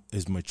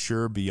is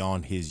mature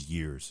beyond his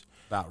years.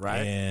 About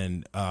right.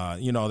 And,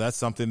 that's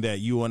something that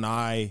you and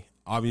I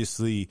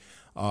obviously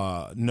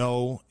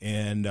know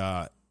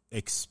and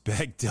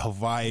expect Del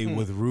Valle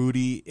with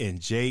Rudy and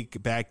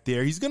Jake back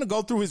there. He's going to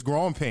go through his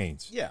growing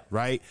pains. Yeah.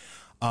 Right?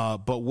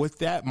 But with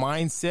that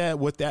mindset,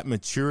 with that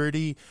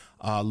maturity,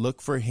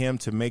 look for him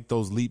to make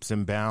those leaps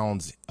and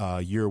bounds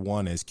year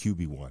one as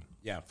QB1.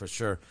 Yeah, for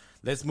sure.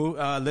 Let's move.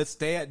 Let's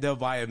stay at Del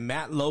Valle.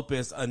 Matt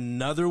Lopez,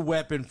 another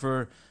weapon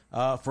for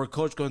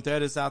Coach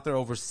Contreras out there.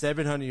 Over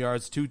 700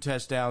 yards, 2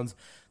 touchdowns.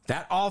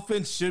 That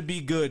offense should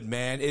be good,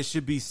 man. It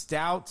should be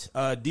stout.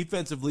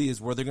 Defensively is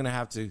where they're going to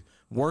have to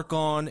work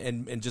on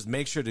and just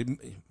make sure to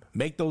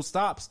make those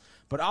stops.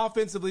 But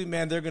offensively,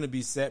 man, they're going to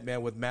be set,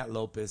 man, with Matt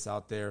Lopez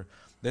out there.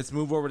 Let's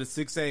move over to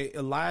 6A.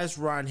 Elias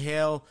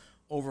Rangel,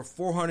 over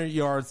 400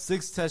 yards,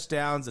 6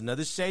 touchdowns.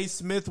 Another Shea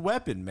Smith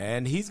weapon,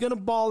 man. He's going to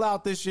ball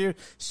out this year.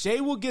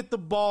 Shea will get the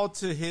ball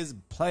to his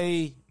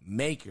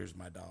playmakers,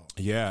 my dog.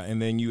 Yeah,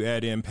 and then you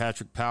add in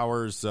Patrick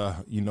Powers,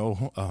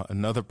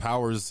 another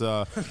Powers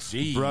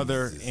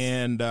brother,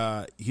 and,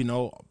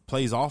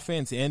 plays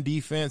offense and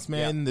defense,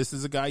 man. Yeah. This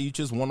is a guy you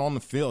just want on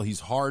the field. He's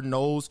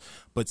hard-nosed,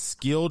 but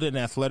skilled and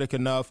athletic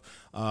enough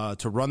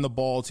to run the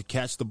ball, to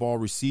catch the ball,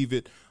 receive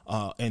it,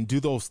 and do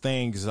those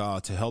things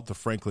to help the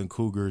Franklin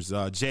Cougars.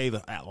 Jay,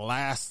 at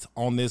last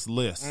on this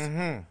list.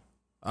 Mm-hmm.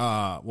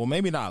 Well,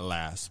 maybe not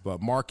last,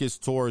 but Marcus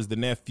Torres, the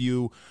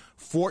nephew,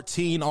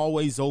 14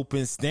 always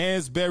open,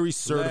 Stansbury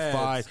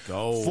certified,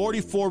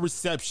 44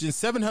 receptions,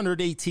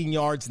 718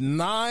 yards,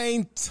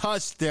 9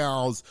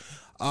 touchdowns.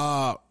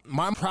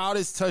 My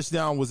proudest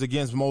touchdown was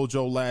against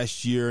Mojo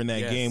last year in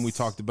that game we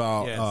talked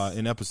about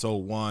in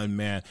episode 1,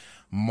 man.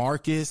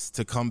 Marcus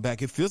to come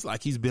back. It feels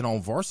like he's been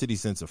on varsity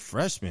since a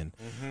freshman.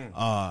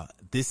 Mm-hmm.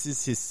 This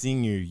is his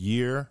senior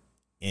year,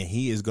 and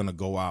he is going to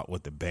go out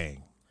with a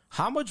bang.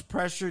 How much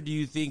pressure do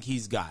you think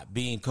he's got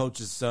being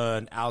coach's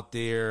son out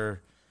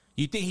there?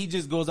 You think he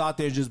just goes out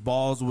there and just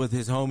balls with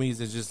his homies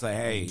and just like,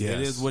 hey, it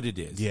is what it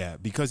is? Yeah,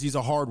 because he's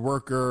a hard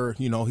worker.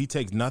 He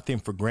takes nothing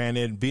for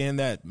granted. Being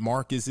that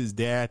Marcus is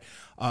dad,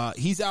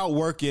 he's out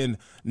working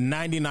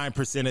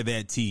 99% of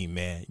that team,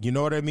 man. You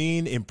know what I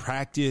mean? In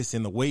practice,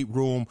 in the weight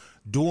room,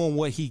 doing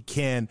what he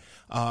can.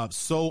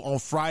 So on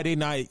Friday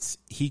nights,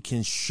 he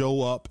can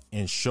show up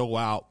and show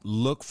out.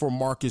 Look for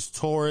Marcus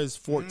Torres,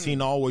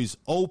 14 always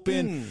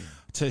open.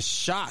 To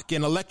shock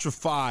and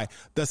electrify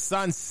the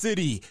Sun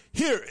City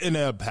here in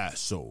El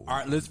Paso. All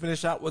right, let's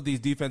finish out with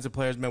these defensive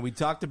players, man. We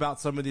talked about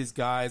some of these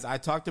guys. I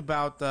talked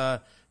about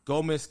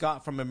Gomez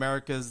Scott from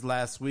Americas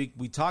last week.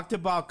 We talked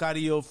about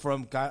Carrillo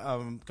from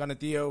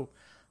Canetillo.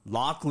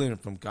 Lachlan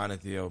from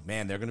Canateo.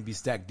 Man, they're going to be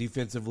stacked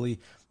defensively.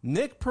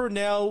 Nick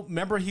Purnell,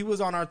 remember he was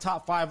on our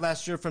top 5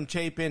 last year from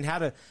Chapin,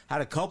 had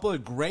a couple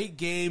of great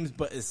games,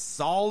 but is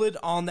solid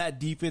on that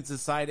defensive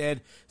side,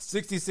 Ed.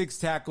 66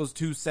 tackles,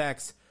 2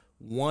 sacks,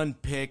 1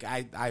 pick.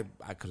 I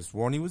could have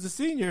sworn he was a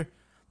senior.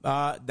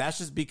 That's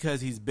just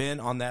because he's been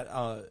on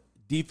that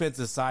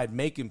defensive side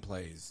making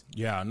plays.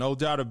 Yeah, no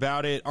doubt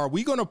about it. Are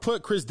we going to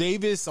put Chris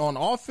Davis on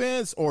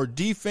offense or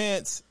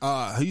defense?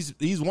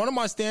 He's one of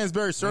my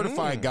Stansbury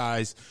certified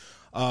guys.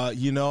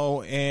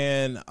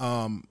 And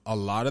a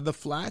lot of the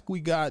flack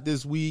we got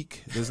this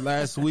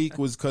last week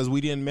was because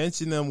we didn't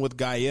mention them with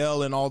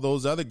Gael and all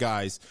those other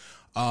guys.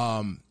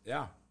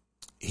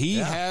 He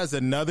has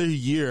another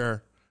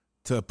year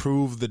to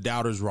prove the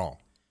doubters wrong,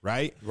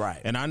 right? Right.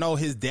 And I know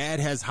his dad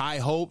has high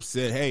hopes,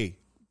 said, hey,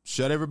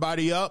 shut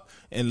everybody up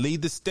and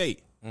lead the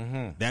state.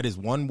 That is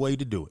one way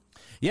to do it.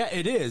 Yeah,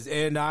 it is.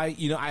 And I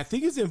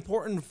think it's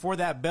important for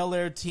that Bel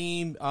Air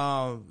team.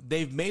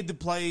 They've made the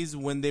plays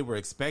when they were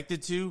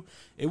expected to.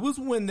 It was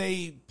when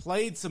they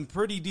played some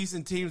pretty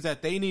decent teams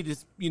that they need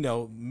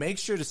to, make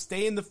sure to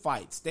stay in the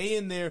fight, stay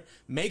in there,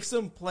 make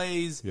some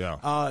plays,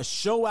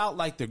 show out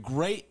like the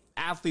great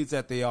athletes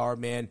that they are,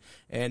 man.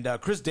 And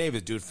Chris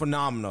Davis, dude,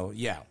 phenomenal.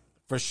 Yeah,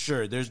 for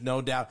sure. There's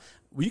no doubt.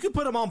 You can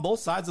put him on both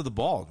sides of the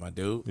ball, my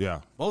dude. Yeah.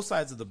 Both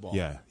sides of the ball.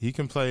 Yeah, he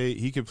can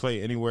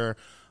play anywhere.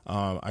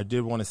 I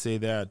did want to say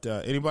that.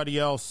 Anybody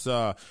else?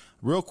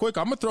 Real quick,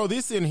 I'm going to throw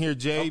this in here,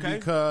 Jay,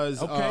 because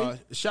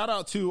shout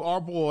out to our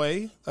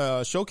boy,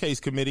 Showcase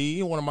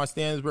Committee, one of my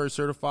Stansbury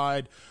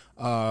certified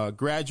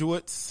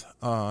graduates.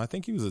 I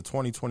think he was a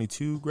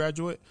 2022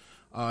 graduate.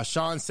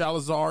 Sean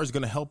Salazar is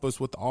going to help us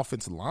with the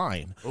offensive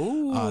line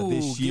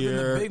this year.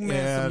 Giving the big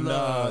man some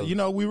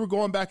love. We were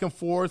going back and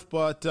forth,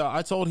 but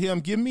I told him,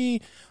 give me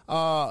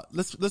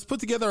let's put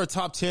together a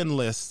top 10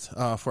 list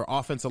for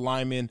offensive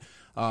linemen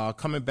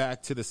coming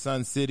back to the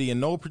Sun City in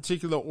no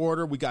particular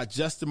order. We got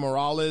Justin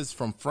Morales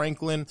from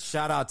Franklin.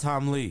 Shout out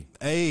Tom Lee.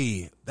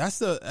 Hey, that's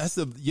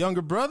the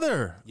younger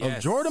brother of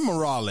Jordan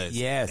Morales.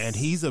 Yes. And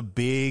he's a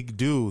big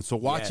dude. So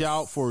watch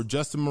out for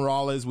Justin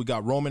Morales. We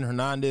got Roman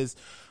Hernandez.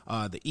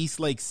 The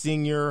Eastlake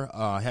senior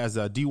has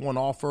a D1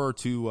 offer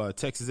to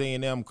Texas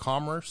A&M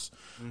Commerce.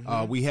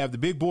 We have the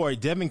big boy,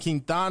 Devin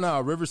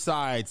Quintana,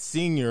 Riverside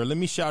senior. Let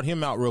me shout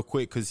him out real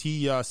quick because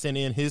he sent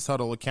in his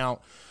huddle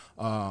account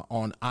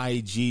on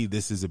IG.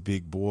 This is a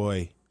big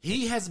boy.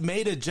 He has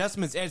made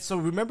adjustments. And so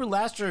remember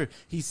last year,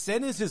 he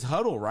sent us his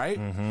huddle, right?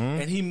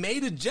 And he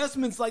made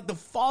adjustments like the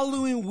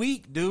following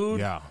week, dude.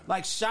 Yeah.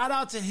 Like, shout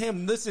out to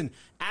him. Listen,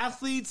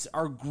 athletes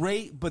are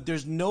great, but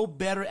there's no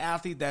better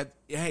athlete that,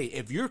 hey,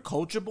 if you're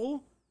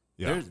coachable,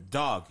 there's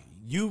dog.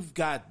 You've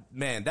got,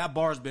 man, that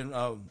bar's been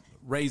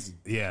raising.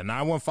 Yeah,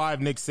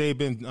 915 Nick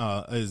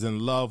Saban is in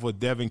love with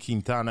Devin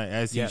Quintana,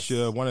 as he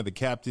should, one of the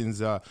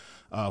captains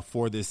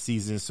for this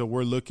season. So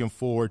we're looking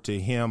forward to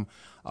him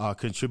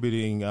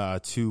contributing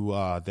to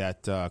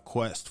that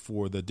quest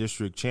for the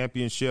district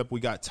championship. We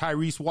got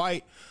Tyrese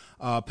White,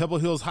 Pebble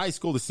Hills High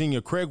School, the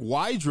senior. Craig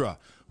Wydra,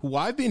 who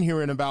I've been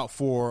hearing about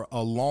for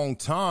a long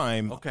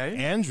time.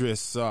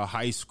 Andress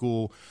High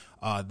School.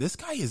 This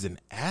guy is an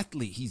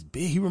athlete. He's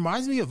big. He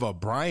reminds me of a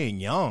Brian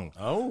Young.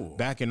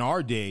 Back in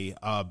our day.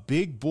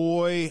 Big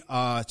boy.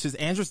 Just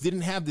Andress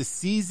didn't have the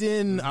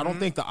season. I don't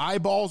think the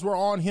eyeballs were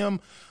on him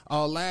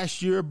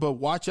last year, but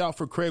watch out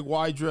for Craig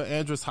Wydra,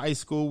 Andress High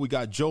School. We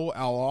got Joe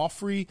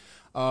Alofri,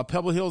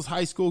 Pebble Hills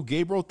High School,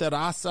 Gabriel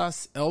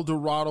Terrazas, El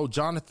Dorado,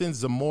 Jonathan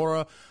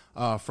Zamora,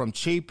 from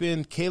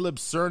Chapin, Caleb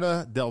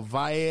Cerna, Del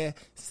Valle,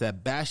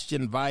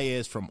 Sebastian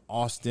Valles from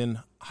Austin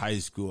High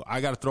School.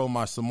 I got to throw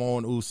my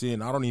Simone Usi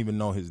in. I don't even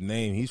know his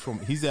name.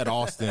 He's at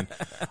Austin.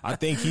 I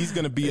think he's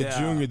going to be a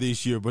junior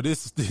this year, but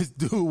this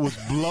dude was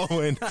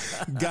blowing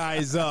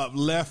guys up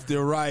left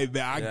and right,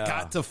 man. I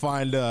got to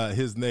find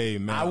his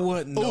name, man. I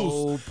wouldn't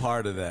know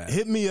part of that.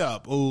 Hit me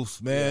up,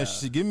 Oos, man.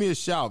 Give me a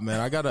shout,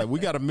 man. We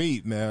got to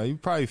meet, man. You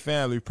probably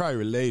family, probably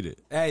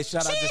related. Hey,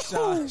 shout out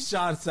to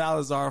Sean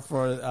Salazar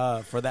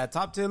for that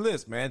top 10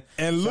 list, man.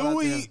 And shout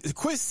Louis,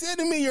 quit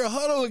sending me your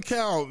huddle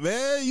account,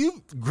 man.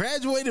 You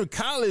graduated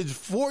college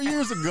 4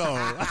 years ago.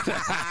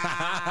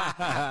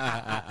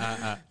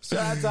 Shout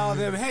out to all of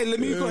them. Hey, let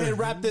me go ahead and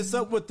wrap this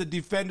up with the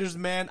defenders,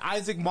 man.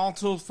 Isaac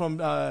Montos from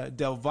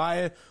Del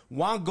Valle.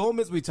 Juan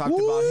Gomez, we talked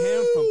about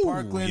him from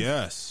Parkland.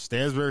 Yes,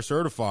 Stansbury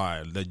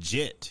certified,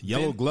 legit,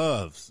 yellow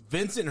gloves.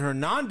 Vincent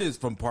Hernandez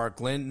from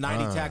Parkland,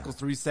 90 tackles,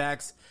 3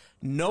 sacks.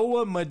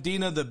 Noah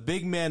Medina, the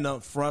big man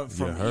up front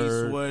from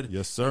Eastwood.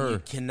 Yes, sir. And you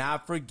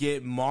cannot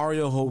forget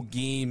Mario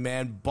Holguin,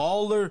 man.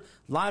 Baller,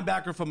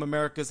 linebacker from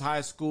America's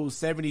High School,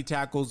 70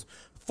 tackles,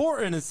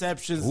 4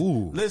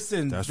 interceptions.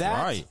 Listen, that's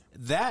right.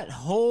 That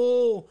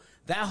whole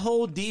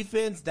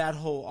defense, that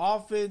whole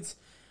offense,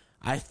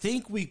 I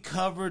think we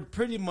covered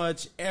pretty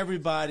much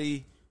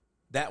everybody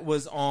that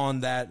was on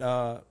that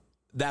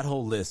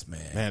whole list,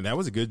 man. Man, that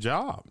was a good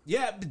job.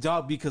 Yeah,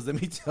 dog, because let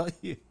me tell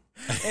you,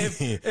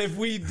 if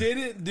we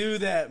didn't do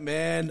that,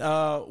 man,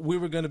 we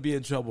were going to be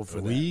in trouble for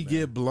that. We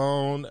get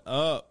blown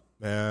up,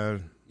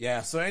 man.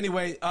 Yeah, so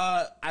anyway,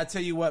 I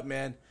tell you what,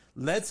 man,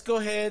 let's go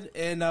ahead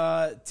and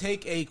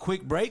take a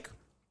quick break.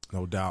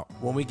 No doubt.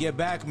 When we get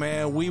back,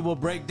 man, we will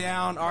break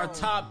down our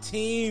top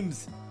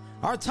teams.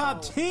 Our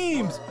top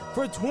teams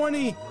for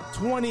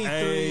 2023.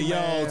 Hey,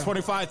 man. yo,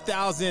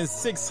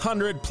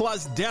 25,600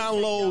 plus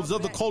downloads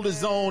of the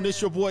Coldest Zone.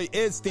 It's your boy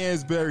Ed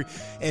Stansbury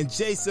and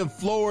Jason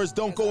Flores.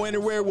 Don't go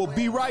anywhere. We'll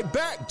be right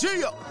back.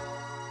 Gia.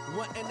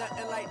 Wasn't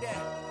nothing like that,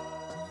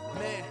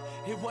 man.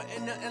 It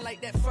wasn't nothing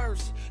like that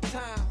first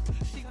time.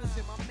 She was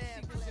in my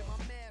math class.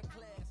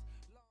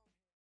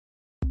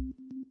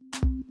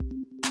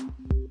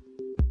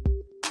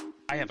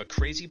 I have a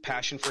crazy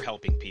passion for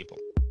helping people.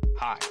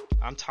 Hi,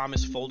 I'm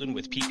Thomas Folden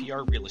with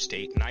PPR Real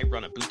Estate, and I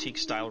run a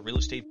boutique-style real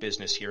estate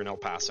business here in El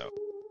Paso.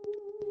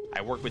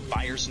 I work with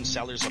buyers and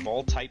sellers of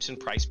all types and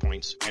price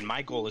points, and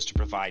my goal is to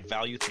provide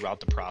value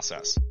throughout the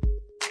process.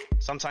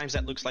 Sometimes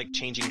that looks like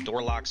changing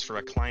door locks for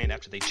a client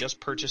after they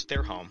just purchased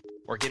their home,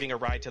 or giving a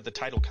ride to the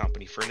title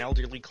company for an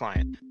elderly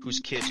client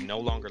whose kids no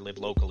longer live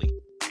locally.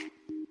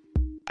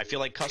 I feel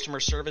like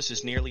customer service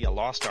is nearly a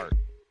lost art.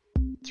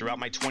 Throughout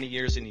my 20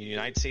 years in the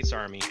United States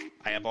Army,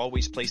 I have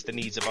always placed the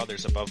needs of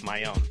others above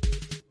my own.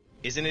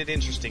 Isn't it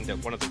interesting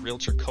that one of the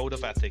Realtor Code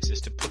of Ethics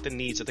is to put the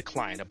needs of the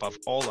client above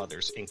all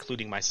others,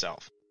 including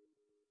myself?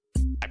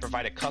 I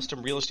provide a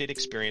custom real estate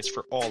experience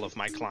for all of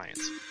my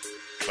clients.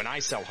 When I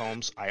sell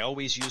homes, I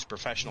always use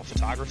professional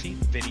photography,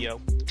 video,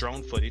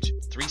 drone footage,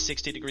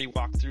 360-degree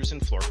walkthroughs,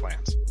 and floor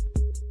plans.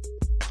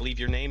 I believe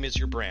your name is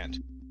your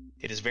brand.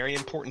 It is very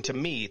important to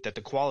me that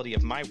the quality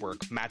of my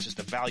work matches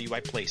the value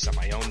I place on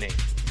my own name.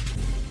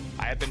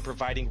 I have been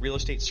providing real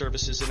estate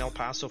services in El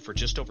Paso for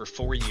just over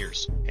 4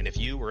 years, and if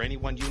you or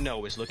anyone you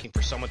know is looking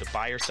for someone to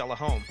buy or sell a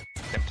home,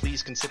 then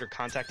please consider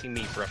contacting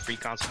me for a free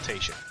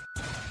consultation.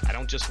 I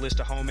don't just list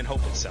a home and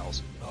hope it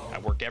sells. I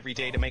work every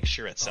day to make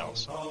sure it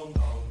sells.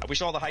 I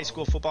wish all the high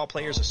school football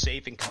players a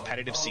safe and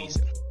competitive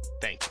season.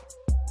 Thank you.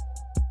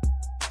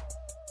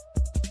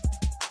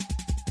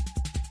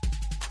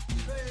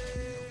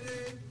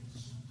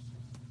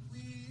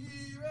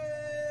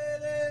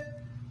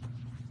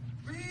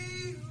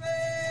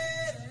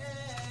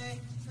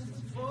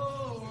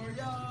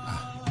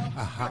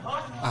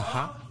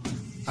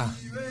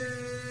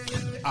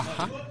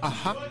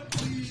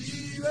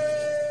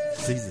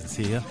 Season's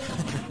here.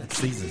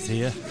 Season's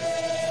here.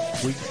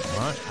 Week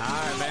 1. All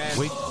right, man.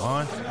 Week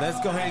 1.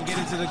 Let's go ahead and get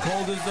into the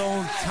Coldest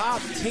Zone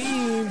top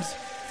teams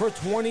for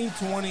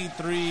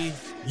 2023.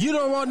 You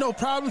don't want no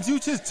problems, you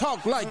just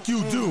talk like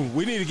you do.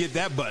 We need to get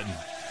that button.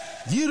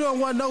 You don't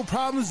want no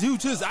problems, you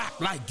just act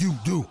like you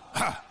do.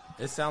 Ha.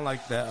 It sounds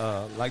like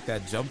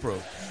that jump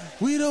rope.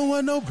 We don't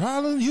want no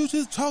problems, you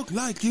just talk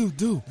like you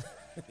do.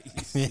 All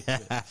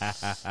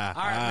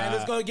right, man,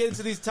 let's go and get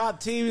into these top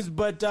teams.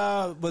 But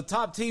with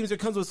top teams, there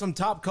comes with some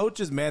top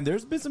coaches, man.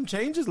 There's been some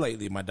changes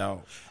lately, my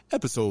dog.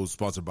 Episode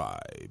sponsored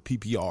by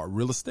PPR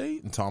Real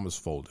Estate and Thomas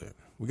Folden.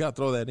 We got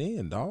to throw that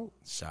in, dog.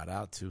 Shout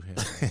out to him.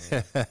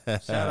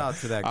 Shout out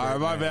to that guy. All right,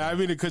 my bad. I didn't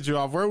mean to cut you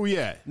off. Where are we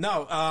at?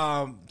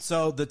 No,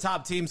 so the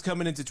top teams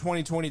coming into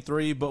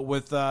 2023, but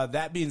with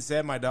that being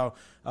said, my dog,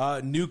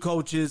 new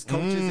coaches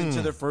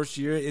into their first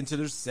year, into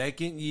their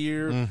second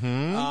year.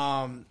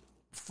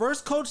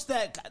 First coach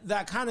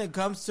that kind of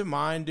comes to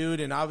mind, dude,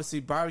 and obviously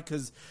probably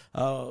because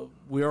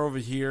we're over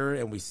here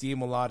and we see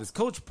him a lot, is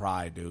Coach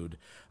Pride, dude.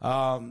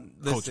 Listen,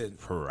 Coach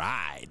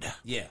Pride.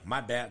 Yeah, my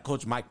bad.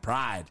 Coach Mike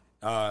Pride.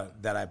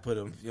 That I put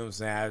him, you know what I'm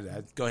saying?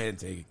 I go ahead and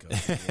take it,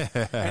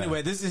 Coach.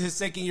 Anyway, this is his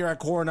second year at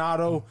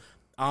Coronado.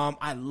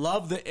 I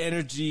love the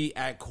energy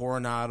at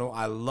Coronado.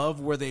 I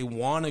love where they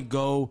want to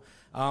go.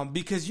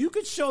 Because you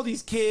could show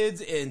these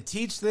kids and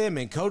teach them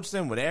and coach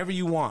them whatever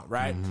you want,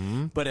 right?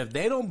 But if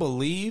they don't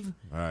believe,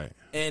 right,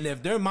 and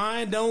if their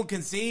mind don't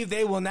conceive,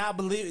 they will not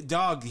believe.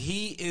 Dog,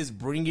 he is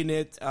bringing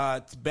it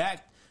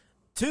back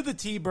to the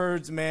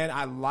T-Birds, man.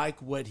 I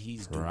like what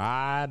he's doing.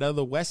 Pride of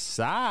the West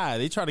Side.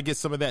 They try to get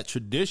some of that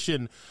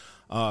tradition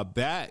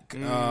back.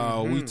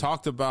 We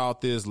talked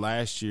about this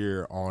last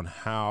year on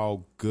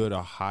how good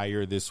a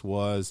hire this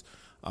was.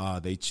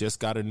 They just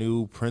got a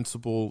new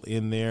principal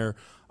in there.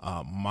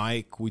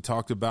 Mike, we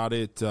talked about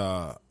it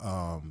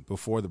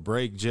before the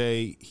break,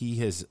 Jay. He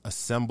has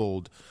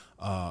assembled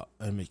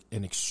an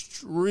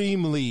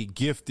extremely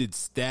gifted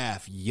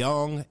staff,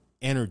 young,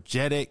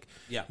 energetic.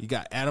 Yeah. You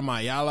got Adam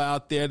Ayala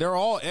out there. They're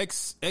all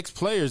ex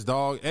players,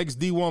 dog, ex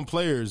D1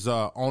 players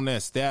on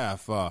that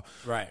staff.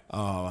 Right.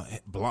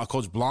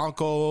 Coach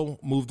Blanco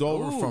moved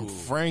over from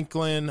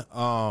Franklin.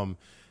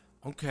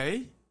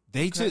 Okay.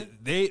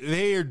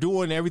 They are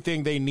doing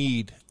everything they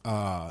need,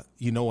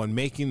 and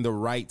making the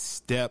right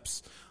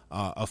steps.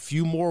 A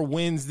few more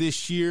wins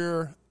this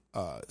year,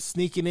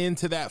 sneaking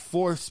into that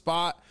 4th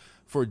spot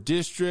for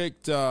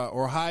district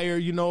or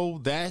higher.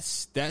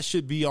 That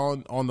should be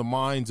on the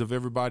minds of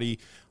everybody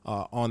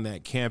on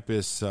that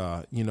campus.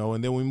 And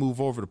then we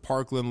move over to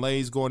Parkland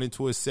Lays going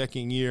into his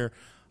second year.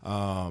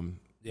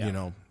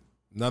 Another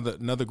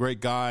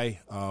great guy.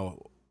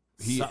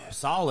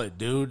 Solid,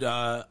 dude.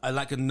 I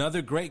like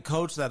another great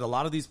coach that a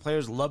lot of these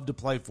players love to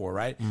play for,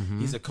 right?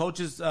 He's a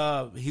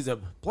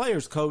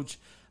player's coach,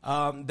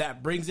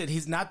 that brings it.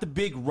 He's not the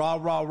big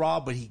rah,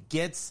 but he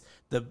gets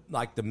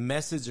the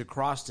message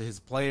across to his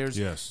players.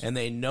 Yes. And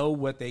they know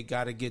what they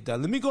got to get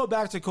done. Let me go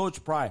back to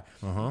Coach Pry.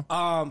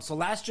 So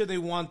last year they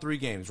won 3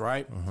 games,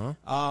 right?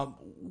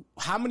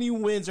 How many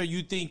wins are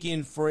you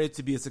thinking for it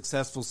to be a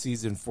successful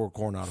season for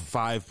Coronado?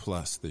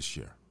 5+ this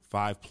year.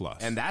 5+.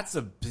 And that's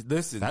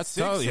that's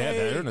tough. Yeah,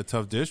 they're in a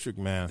tough district,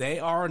 man. They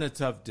are in a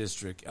tough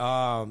district.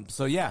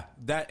 So yeah,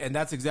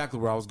 that's exactly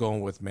where I was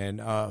going with, man.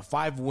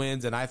 5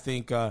 wins, and I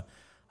think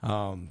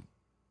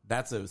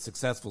that's a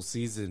successful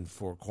season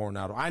for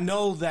Coronado. I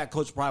know that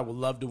Coach Pry would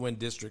love to win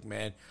district,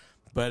 man,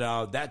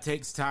 but that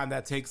takes time.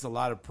 That takes a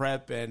lot of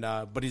prep, and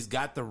but he's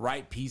got the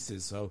right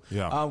pieces. So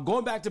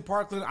going back to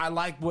Parkland, I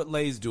like what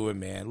Lay's doing,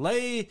 man.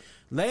 Lay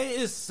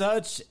is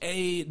such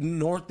a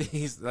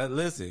Northeast.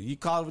 Listen, you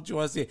call it what you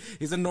want to say.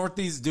 He's a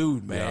Northeast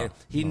dude, man.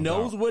 He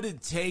knows what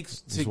it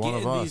takes to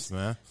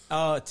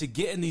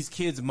get in these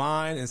kids'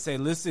 mind and say,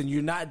 listen,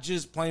 you're not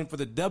just playing for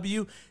the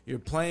W, you're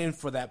playing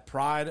for that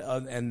pride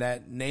and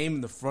that name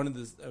in the front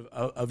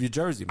of your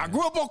jersey, man. I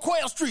grew up on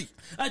Quail Street.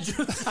 I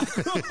grew up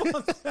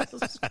on Quail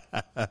Street.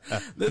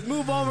 Let's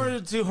move over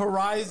to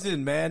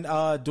Horizon, man.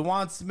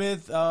 DeJuan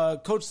Smith,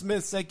 Coach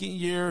Smith, second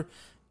year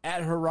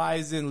at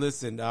Horizon.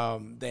 Listen,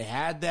 they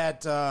had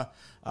that.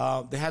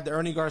 They had the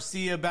Ernie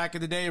Garcia back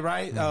in the day,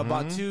 right?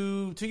 About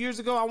two years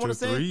ago, I want to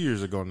say 3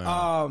 years ago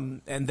now.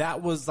 And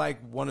that was like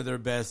one of their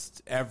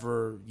best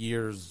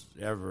years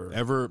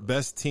ever.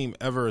 Best team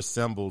ever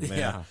assembled, man.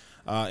 Yeah.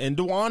 And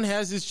DeJuan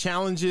has his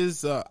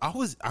challenges.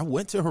 I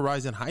went to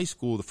Horizon High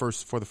School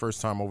for the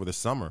first time over the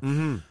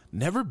summer.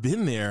 Never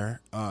been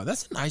there.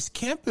 That's a nice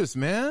campus,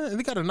 man. And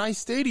they got a nice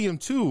stadium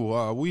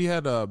too. We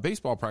had a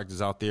baseball practice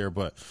out there,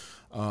 but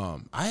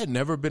I had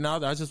never been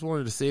out there. I just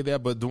wanted to say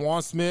that. But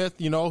DeJuan Smith,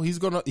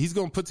 he's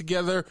gonna put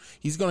together.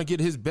 He's gonna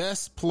get his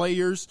best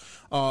players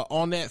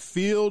on that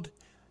field,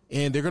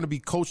 and they're going to be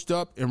coached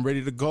up and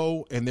ready to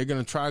go, and they're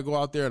going to try to go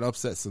out there and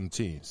upset some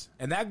teams.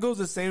 And that goes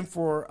the same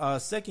for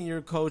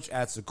second-year coach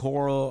at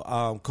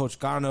Socorro, Coach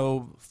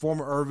Gano,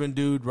 former Irvin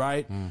dude,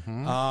 right?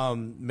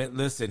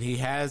 Listen, he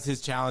has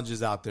his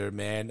challenges out there,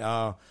 man.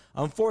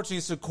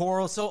 Unfortunately,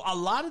 Socorro. So a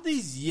lot of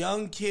these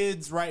young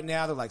kids right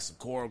now, they're like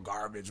Socorro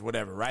garbage,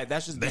 whatever, right?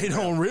 That's just they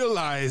don't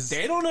realize.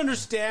 They don't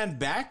understand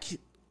back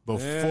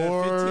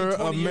before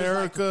 15,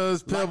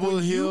 America's Pebble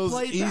Hills,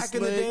 played East back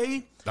in the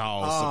day.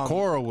 Oh,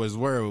 Socorro was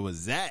where it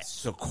was at.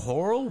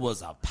 Socorro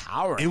was a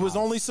powerhouse. It was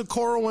only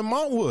Socorro and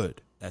Montwood.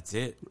 That's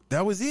it.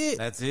 That was it.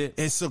 That's it.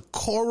 And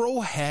Socorro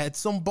had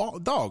some ball.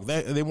 Dog,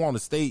 they won a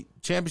state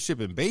championship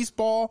in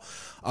baseball.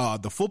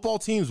 The football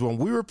teams, when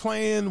we were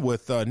playing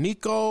with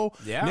Nico,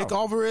 Nick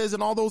Alvarez,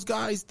 and all those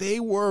guys,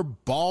 they were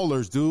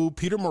ballers, dude.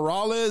 Peter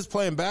Morales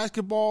playing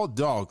basketball.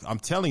 Dog, I'm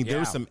telling you, there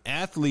were some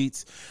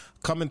athletes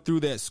coming through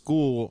that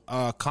school.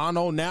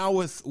 Kano now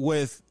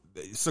with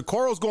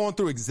Socorro's going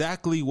through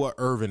exactly what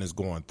Irvin is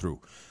going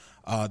through.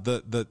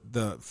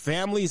 The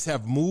families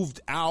have moved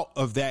out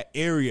of that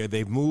area.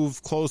 They've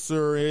moved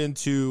closer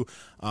into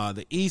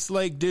the East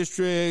Lake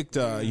District.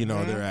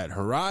 They're at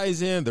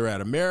Horizon, they're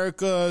at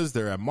Americas,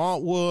 they're at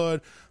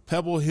Montwood,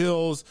 Pebble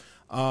Hills,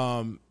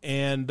 and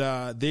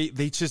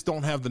they just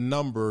don't have the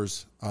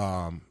numbers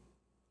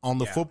on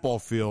the football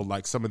field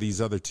like some of these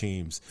other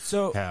teams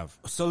have.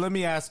 So let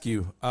me ask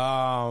you,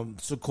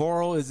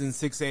 Socorro is in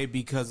 6A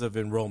because of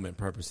enrollment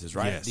purposes,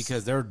 right? Yes.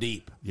 Because they're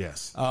deep.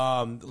 Yes.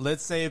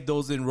 Let's say if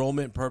those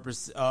enrollment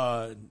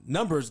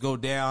numbers go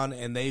down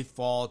and they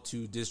fall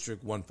to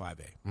District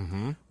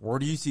 1-5A. Where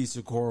do you see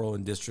Socorro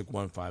in District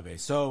 1-5A?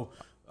 So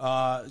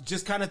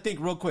just kind of think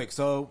real quick.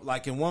 So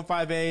like in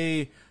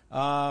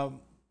 1-5A,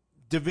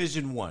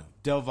 Division 1,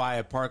 Del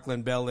Valle,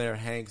 Parkland, Bel Air,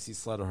 Hanks,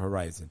 East Slaughter,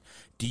 Horizon.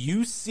 Do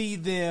you see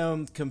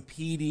them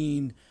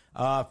competing,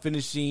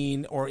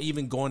 finishing, or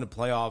even going to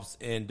playoffs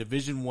in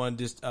Division 1?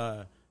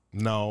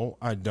 No,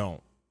 I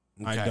don't.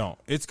 Okay. I don't.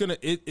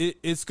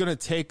 It's gonna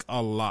take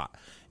a lot.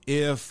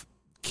 If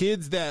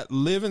kids that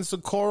live in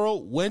Socorro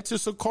went to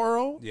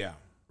Socorro,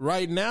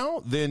 right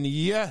now, then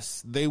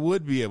yes, they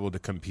would be able to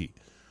compete.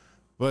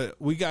 But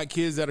we got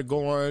kids that are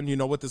going,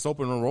 with this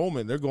open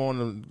enrollment, they're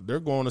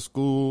going to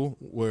school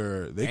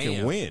where they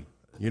can win.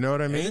 You know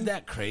what I mean? Isn't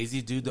that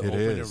crazy, dude? The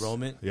open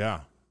enrollment.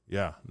 Yeah,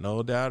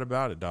 no doubt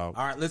about it, dog.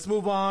 All right, let's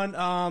move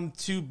on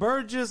to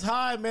Burgess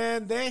High,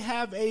 man. They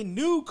have a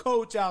new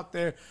coach out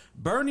there,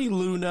 Bernie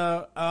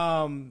Luna.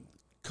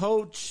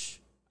 Coach,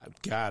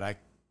 God, I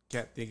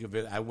can't think of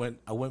it. I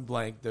went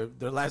blank.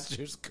 Their last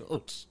year's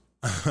coach.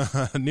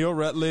 Neil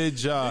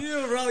Rutledge.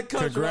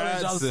 Coach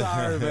Rutledge, I'm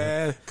sorry,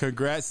 man.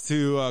 Congrats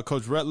to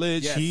Coach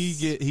Rutledge. Yes.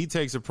 He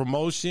takes a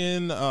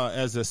promotion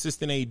as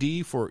assistant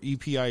AD for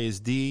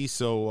EPISD.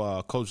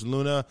 So Coach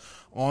Luna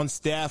on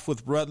staff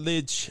with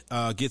Rutledge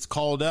gets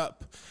called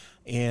up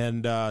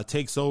and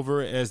takes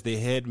over as the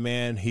head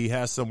man. He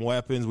has some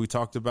weapons. We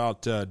talked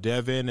about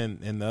Devin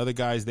and the other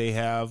guys they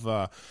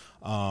have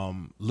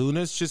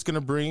Luna's just going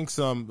to bring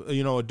some,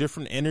 a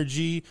different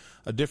energy,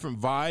 a different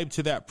vibe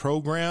to that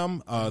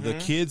program. The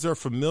kids are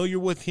familiar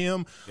with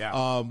him.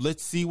 Yeah.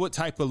 Let's see what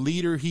type of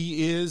leader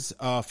he is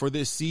for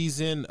this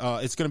season.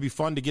 It's going to be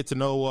fun to get to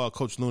know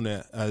Coach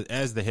Luna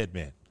as the head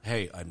man.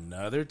 Hey,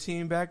 another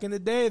team back in the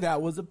day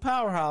that was a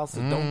powerhouse,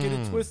 so don't get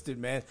it twisted,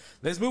 man.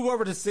 Let's move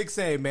over to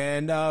 6A,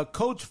 man.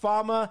 Coach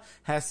Fama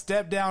has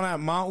stepped down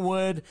at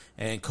Montwood,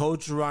 and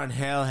Coach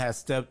Ronhell has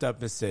stepped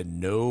up and said,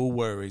 no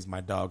worries,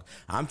 my dog.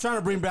 I'm trying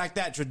to bring back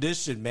that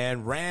tradition,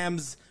 man.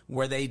 Rams,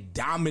 where they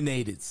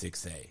dominated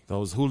 6A.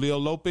 Those Julio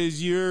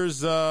Lopez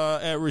years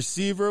at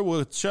receiver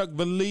with Chuck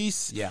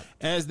Valise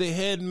as the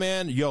head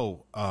man.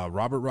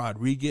 Robert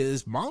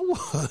Rodriguez,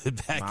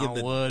 Montwood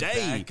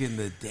back in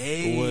the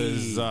day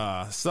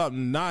was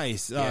something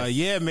nice.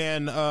 Yes.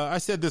 Man. I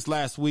said this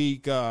last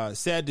week.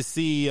 Sad to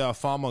see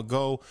Fama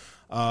go,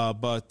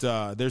 but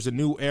there's a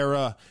new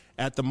era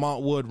at the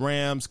Montwood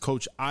Rams.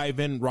 Coach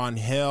Ivan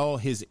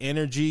Ronhell, his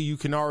energy, you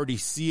can already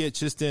see it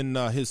just in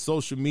his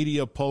social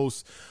media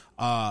posts.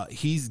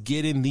 He's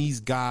getting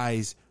these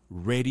guys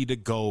ready to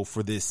go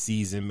for this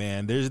season,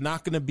 man. There's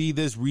not going to be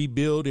this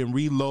rebuild and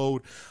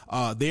reload.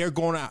 They're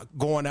going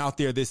out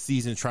there this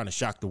season trying to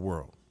shock the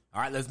world.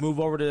 All right, let's move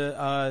over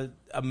to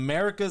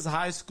America's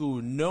High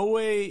School. Noe,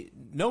 right?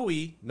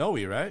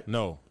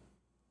 No.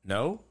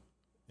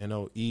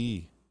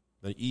 N-O-E.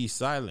 The E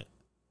silent.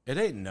 It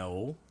ain't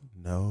no.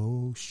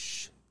 No.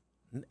 Shh.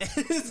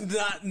 It's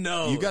not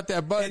no. You got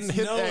that button? It's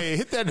hit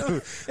that.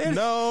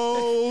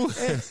 No.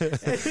 It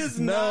is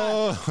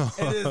no. not.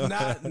 It is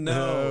not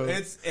no.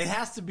 It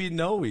has to be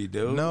Noe,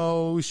 dude.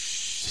 No.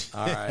 Shh.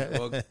 All right.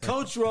 Well,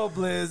 Coach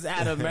Robles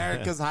at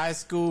America's High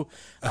School.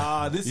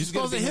 You're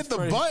supposed to hit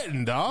the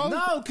button, dog.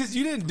 No, because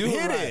you didn't do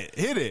it right.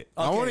 Hit it.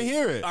 Okay. I want to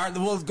hear it. All right.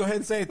 Well, go ahead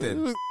and say it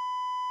then.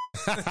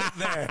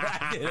 There,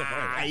 I did it.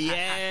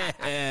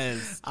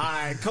 Yes. All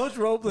right, Coach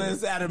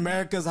Robles at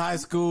America's High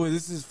School.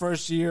 This is his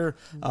first year.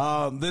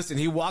 Listen,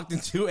 he walked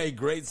into a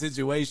great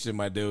situation,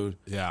 my dude.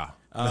 Yeah.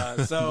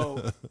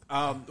 So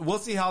we'll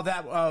see how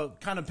that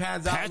kind of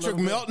pans out. Patrick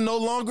Melton no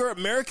longer at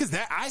America's.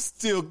 That I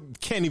still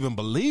can't even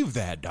believe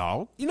that,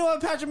 dog. You know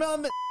what, Patrick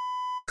Melton?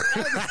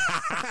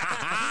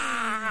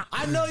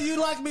 I know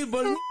you like me,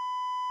 but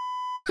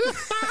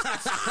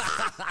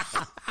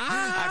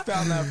I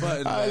found that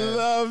button, man. I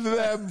love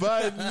that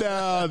button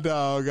now,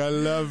 dog. I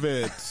love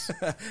it.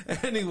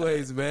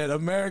 Anyways, man,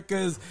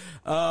 America's.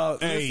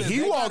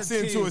 He walks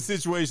into a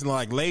situation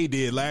like Lay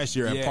did last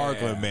year at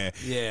Parkland, man.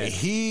 Yeah.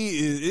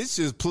 It's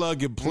just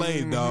plug and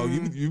play, dog.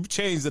 You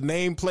change the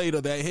nameplate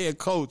of that head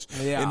coach,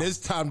 and it's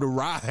time to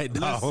ride,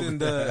 dog. Listen,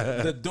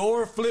 the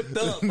door flipped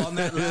up on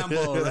that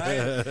Lambo,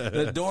 right?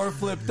 The door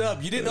flipped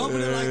up. You didn't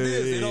open it like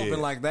this. It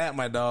opened like that,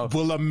 my dog.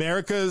 Well,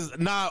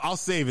 I'll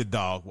save it,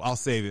 dog. I'll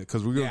save it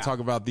because we're going to talk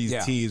about these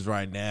teams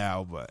right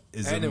now. But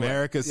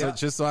America,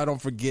 just so I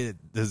don't forget,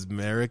 does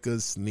America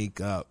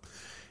sneak up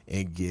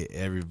and get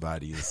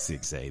everybody in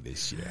 6A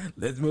this year?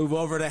 Let's move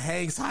over to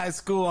Hanks High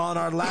School on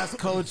our last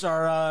coach,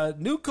 our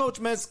new coach,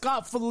 man,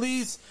 Scott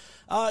Felice.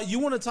 You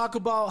want to talk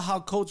about how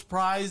Coach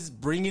Price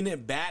bringing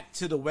it back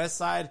to the West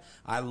Side?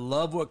 I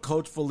love what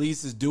Coach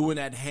Felice is doing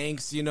at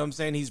Hanks. You know what I'm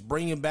saying? He's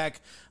bringing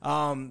back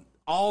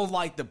all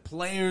like the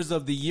players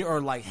of the year,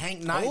 or like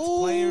Hank Knight's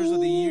players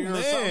of the year,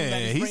 or something.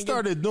 That he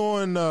started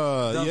doing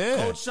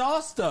Coach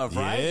Shaw stuff,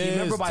 right? Yes, you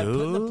remember by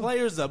putting the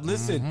players up.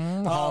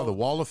 Listen, the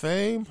Wall of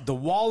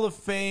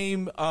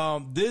Fame,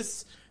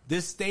 this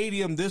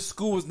stadium, this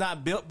school was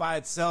not built by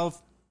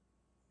itself.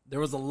 There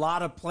was a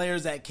lot of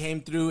players that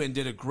came through and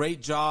did a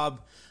great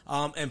job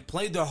and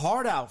played their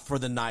heart out for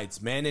the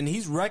Knights, man. And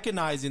he's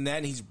recognizing that,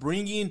 and he's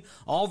bringing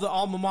all the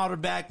alma mater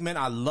back, man.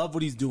 I love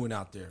what he's doing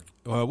out there.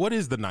 What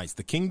is the Knights?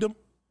 The Kingdom?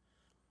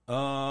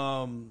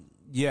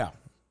 Yeah.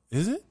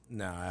 Is it?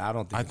 No, I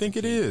don't think. I think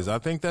it is. I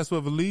think that's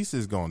what Valise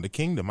is going. The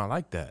Kingdom. I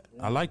like that.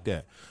 I like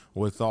that.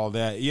 With all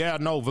that,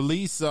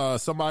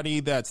 Valise, somebody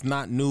that's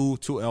not new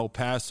to El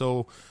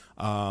Paso.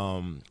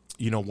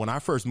 When I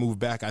first moved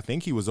back, I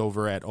think he was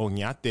over at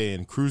Oñate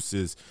and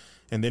Cruces,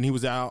 and then he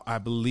was out, I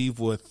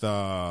believe, with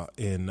Coach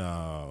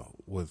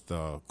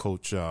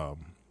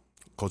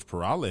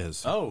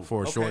Perales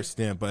for a short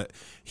stint. But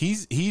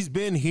he's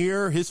been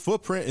here. His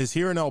footprint is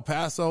here in El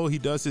Paso. He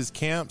does his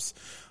camps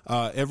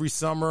every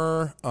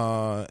summer.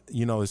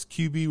 His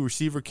QB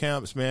receiver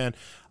camps, man.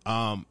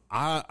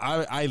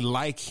 I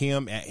like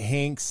him at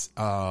Hanks.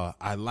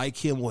 I like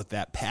him with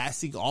that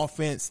passing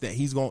offense that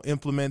he's going to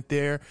implement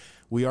there.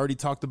 We already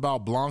talked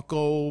about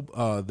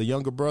Blanco, the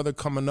younger brother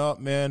coming up,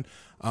 man.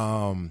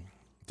 I'm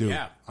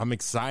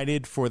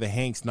excited for the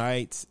Hanks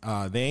Knights.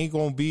 They ain't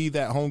going to be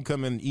that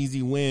homecoming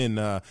easy win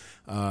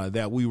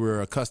that we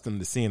were accustomed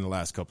to seeing the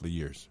last couple of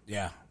years.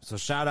 Yeah. So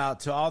shout out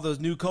to all those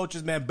new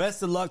coaches, man.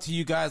 Best of luck to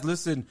you guys.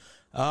 Listen,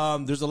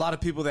 there's a lot of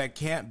people that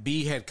can't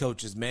be head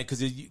coaches, man,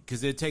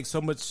 because it takes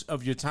so much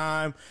of your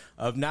time,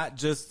 of not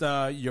just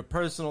your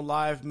personal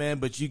life, man,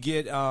 but you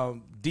get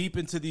deep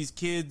into these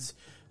kids'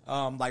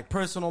 like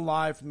personal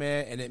life,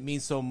 man, and it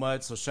means so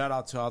much. So shout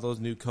out to all those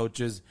new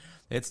coaches.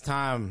 It's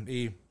time,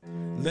 E.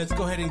 Let's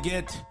go ahead and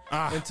get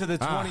into the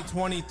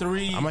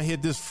 2023. I'm going to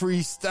hit this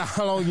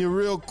freestyle on you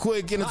real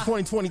quick into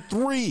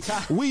 2023.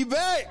 We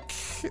back.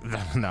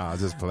 Nah,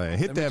 just playing.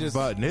 Hit that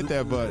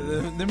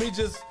button. Let me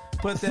just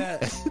put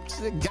that.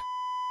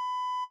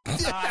 All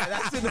right,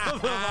 that's enough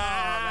of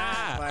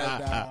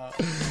that.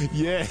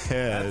 Yes.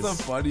 That's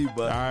a funny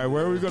button. All right,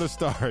 where are we going to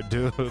start,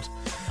 dude? All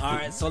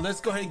right, so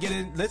let's go ahead and get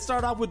in. Let's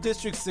start off with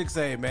District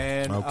 6A,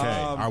 man. Okay.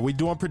 Are we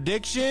doing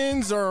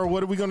predictions or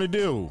what are we going to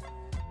do?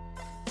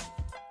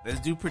 Let's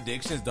do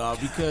predictions, dog,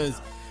 because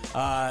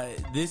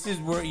this is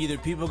where either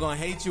people going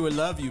to hate you or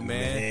love you,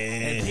 man.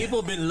 And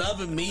people been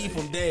loving me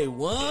from day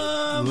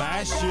one.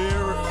 Last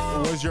year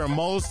was your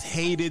most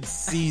hated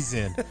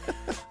season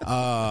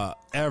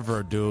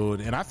ever,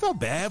 dude. And I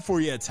felt bad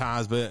for you at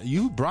times, but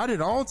you brought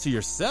it on to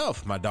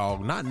yourself, my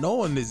dog, not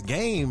knowing this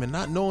game and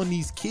not knowing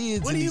these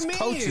kids and these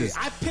coaches.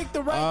 I picked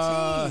the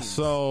right team.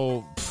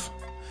 So,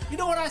 you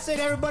know what I say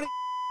to everybody?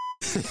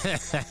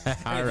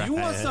 If you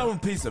want some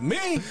piece of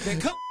me,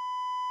 then come.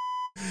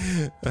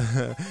 I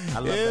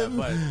love that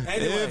button.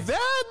 Anyway. If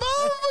that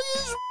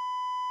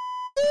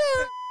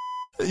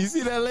motherfucker's you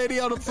see that lady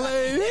on the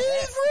plane?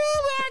 He's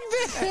real back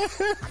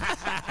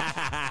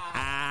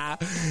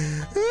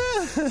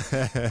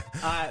there.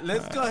 All right,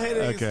 let's go ahead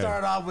and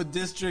start off with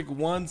District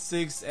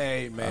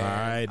 16A, man. All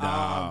right,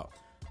 dog.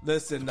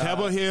 Listen,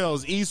 Pebble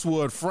Hills,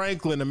 Eastwood,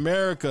 Franklin,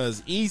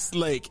 Americas,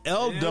 Eastlake,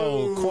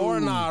 Eldo,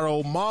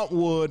 Coronado,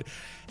 Montwood,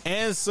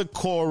 and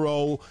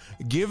Socorro.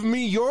 Give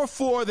me your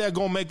four that are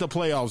going to make the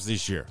playoffs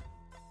this year.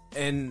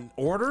 In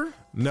order?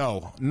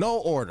 No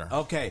order.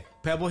 Okay,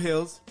 Pebble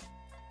Hills,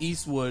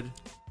 Eastwood,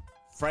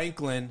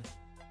 Franklin,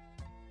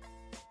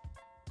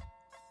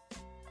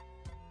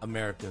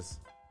 Americas.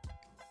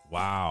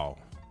 Wow.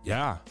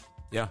 Yeah.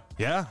 Yeah.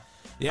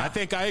 I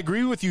think I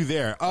agree with you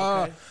there.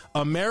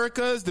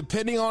 Americas,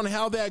 depending on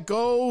how that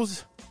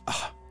goes,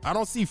 I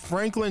don't see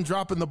Franklin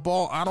dropping the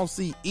ball. I don't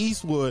see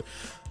Eastwood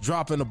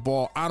dropping the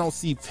ball. I don't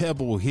see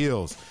Pebble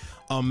Hills.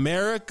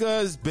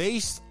 America's,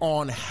 based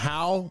on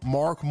how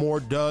Mark Moore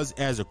does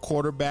as a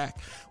quarterback,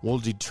 will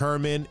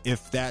determine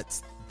if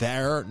that's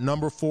their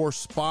number 4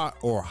 spot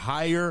or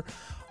higher.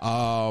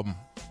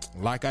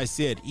 Like I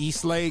said,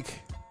 Eastlake,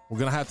 we're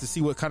going to have to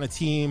see what kind of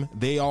team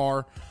they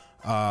are.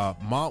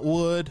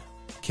 Montwood,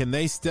 can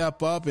they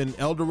step up? And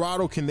El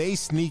Dorado, can they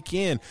sneak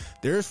in?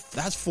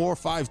 That's 4 or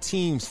 5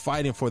 teams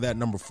fighting for that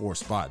number 4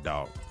 spot,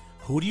 dog.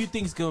 Who do you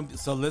think's going to?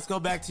 So let's go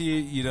back to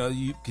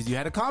you because you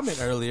had a comment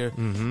earlier.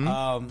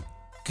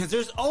 Because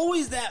there's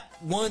always that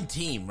one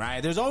team,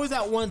 right? There's always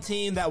that one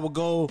team that will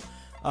go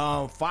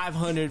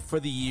 500 for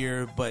the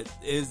year, but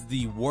is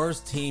the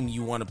worst team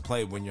you want to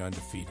play when you're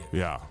undefeated.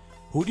 Yeah.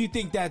 Who do you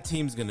think that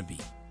team's going to be?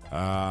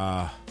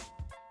 Gosh.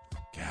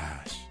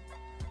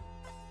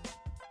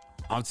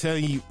 I'm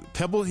telling you,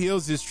 Pebble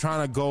Hills is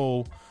trying to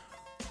go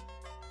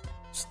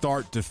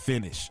start to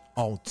finish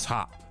on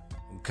top.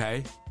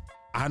 Okay.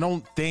 I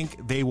don't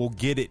think they will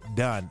get it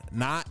done.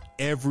 Not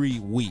every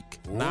week.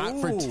 Ooh.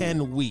 Not for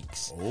 10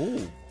 weeks.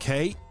 Ooh.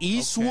 Okay.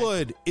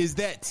 Eastwood is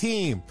that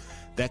team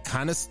that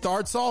kind of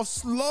starts off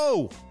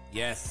slow.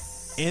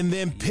 Yes. And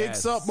then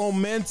picks up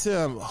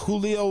momentum.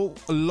 Julio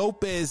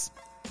Lopez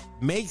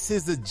makes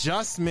his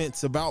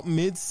adjustments about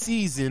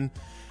mid-season,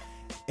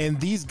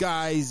 and these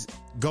guys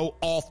go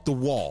off the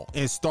wall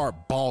and start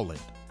balling.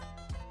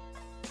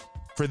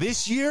 For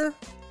this year,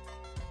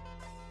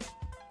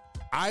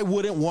 I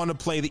wouldn't want to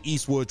play the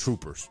Eastwood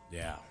Troopers.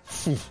 Yeah.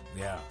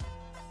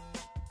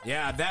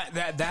 Yeah,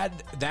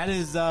 that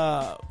is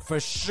for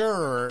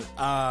sure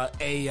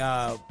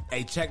a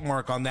check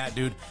mark on that,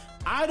 dude.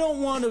 I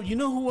don't want to, you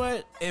know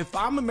what? If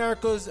I'm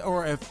America's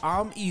or if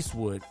I'm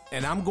Eastwood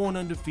and I'm going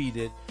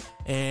undefeated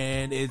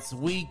and it's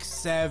week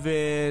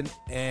 7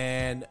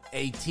 and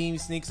a team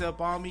sneaks up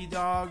on me,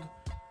 dog,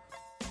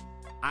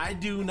 I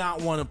do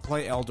not want to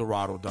play El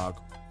Dorado, dog.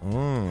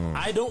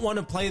 I don't want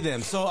to play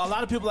them. So a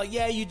lot of people are like,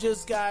 yeah, you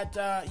just got,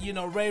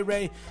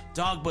 Ray,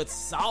 dog, but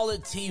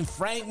solid team.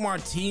 Frank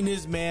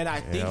Martinez, man,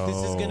 I think this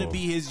is going to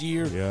be his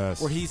year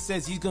where he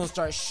says he's going to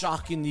start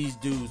shocking these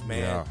dudes, man.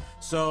 Yeah.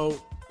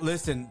 So,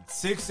 listen,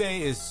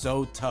 6A is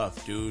so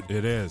tough, dude.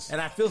 It is.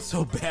 And I feel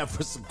so bad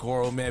for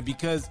Socorro, man,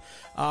 because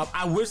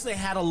I wish they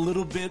had a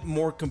little bit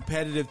more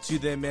competitive to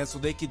them, man, so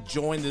they could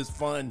join this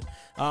fun.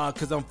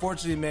 Because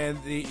unfortunately, man,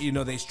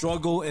 they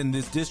struggle in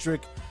this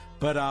district.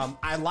 But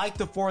I like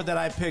the 4 that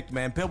I picked,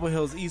 man. Pebble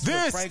Hills,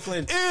 Eastwood,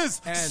 Franklin.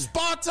 This is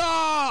Sparta.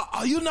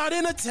 Are you not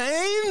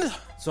entertained?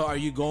 So are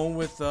you going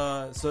with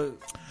so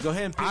go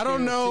ahead and pick. I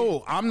don't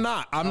know. I'm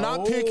not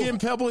picking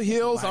Pebble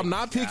Hills. I'm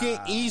not picking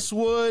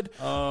Eastwood.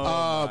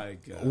 My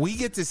God. We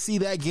get to see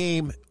that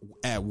game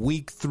at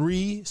week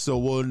 3, so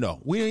we'll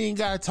know. We ain't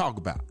gotta talk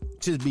about it.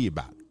 Just be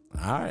about it.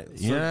 All right.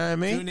 You know what I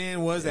mean? Tune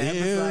in was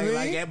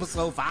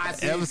episode 5,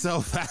 6.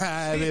 Episode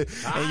 5.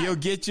 And you'll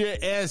get your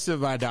answer,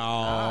 my dog.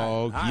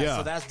 All right. Yeah.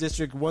 So that's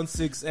District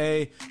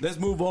 16A. Let's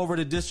move over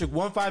to District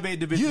 158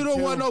 Division 2. You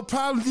don't want no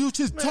problems. You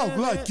just talk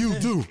like you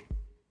do.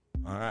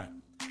 All right.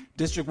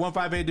 District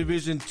 158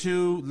 Division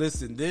 2.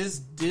 Listen,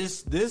 this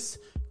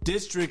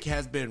district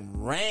has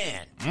been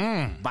ran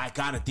by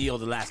Conatheo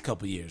the last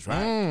couple years,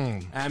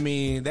 right? I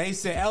mean,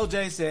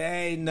 LJ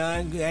said,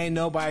 ain't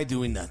nobody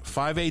doing nothing.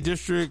 5A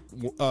district,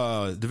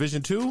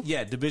 Division 2?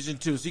 Yeah, Division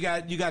 2. So you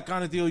got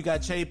Conatheo, you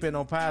got Chapin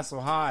on Paso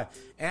High,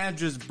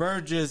 Andrews,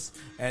 Burgess,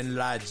 and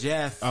La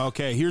Jeff.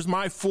 Okay, here's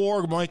my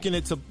 4 making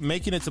it to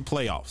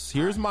playoffs.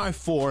 Here's my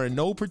 4 in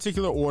no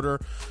particular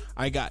order.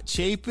 I got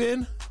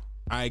Chapin,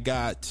 I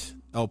got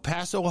El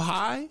Paso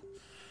High,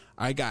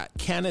 I got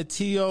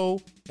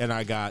Conatheo, and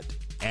I got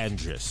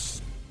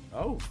Andrus.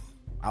 Oh,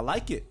 I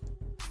like it.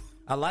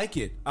 El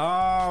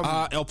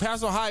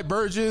Paso High,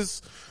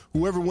 Burgess,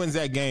 whoever wins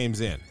that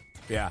game's in.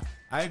 Yeah,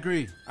 I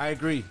agree. I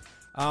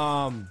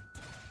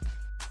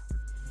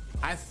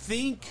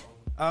think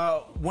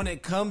when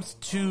it comes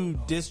to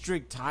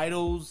district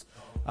titles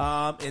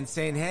and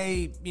saying,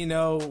 hey,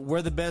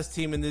 we're the best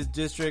team in this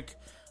district,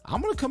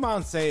 I'm going to come out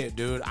and say it,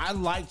 dude. I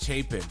like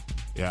Chapin.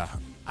 Yeah,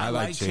 I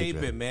like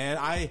Chapin,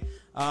 man.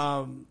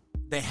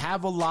 They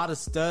have a lot of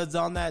studs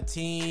on that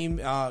team.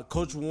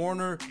 Coach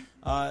Warner,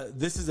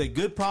 this is a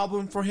good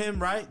problem for him,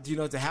 right?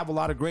 To have a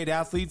lot of great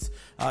athletes.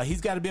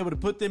 He's got to be able to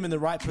put them in the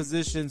right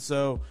position.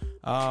 So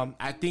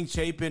I think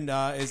Chapin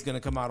is going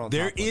to come out on top.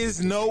 There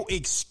is no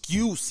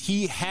excuse.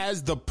 He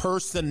has the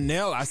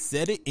personnel. I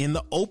said it in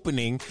the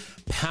opening.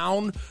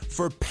 Pound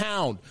for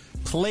pound,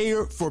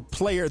 player for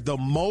player, the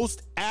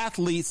most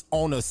athletes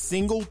on a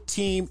single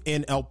team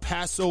in El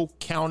Paso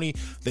County.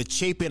 The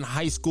Chapin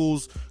High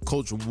School's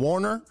Coach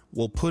Warner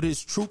will put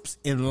his troops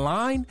in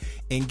line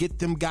and get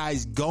them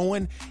guys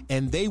going,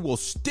 and they will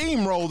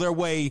steamroll their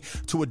way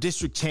to a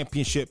district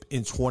championship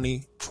in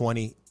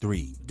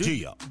 2023.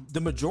 Dude, the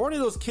majority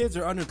of those kids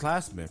are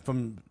underclassmen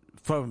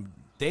from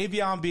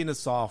Davion being a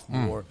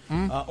sophomore,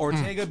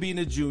 Ortega being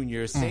a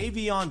junior,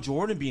 Savion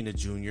Jordan being a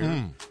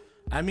junior.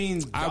 I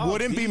mean, I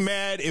wouldn't be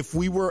mad if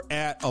we were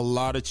at a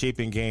lot of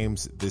Chapin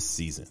games this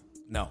season.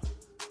 No.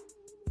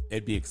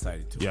 It'd be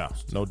exciting too. Yeah,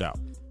 no doubt.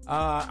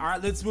 All right,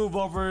 let's move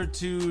over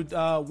to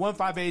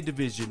 1-5A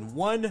Division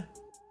 1.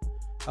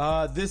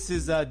 This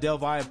is Del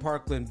Valle,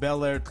 Parkland,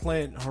 Bel Air,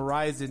 Clint,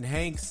 Horizon,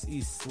 Hanks,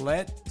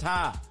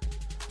 Isleta.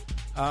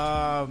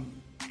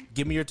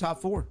 Give me your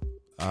top 4.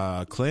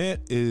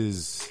 Clint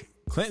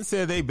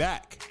said they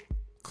back.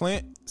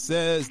 Clint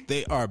says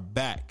they are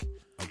back.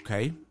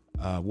 Okay.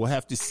 We'll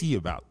have to see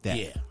about that.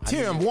 Yeah.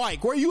 Tim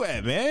White, where you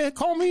at, man?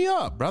 Call me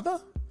up, brother.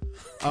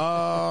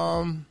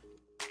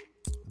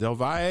 Del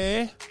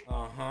Valle.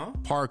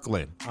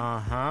 Parkland.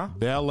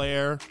 Bel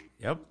Air.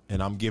 Yep.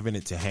 And I'm giving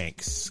it to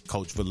Hanks.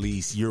 Coach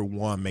Valise, year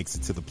 1, makes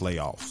it to the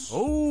playoffs.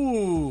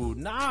 Oh,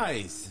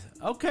 nice.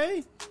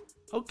 Okay.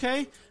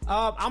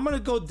 I'm going to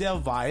go Del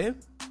Valle,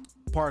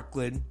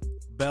 Parkland,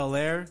 Bel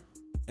Air,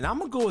 and I'm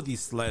going to go with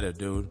Isleta,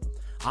 dude.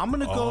 I'm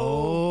going to go.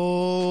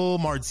 Oh,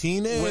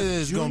 Martinez with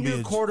is going to be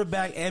a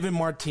quarterback, Evan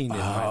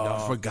Martinez.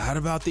 I forgot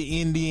about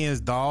the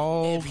Indians,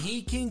 dog. If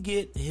he can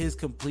get his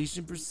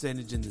completion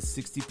percentage in the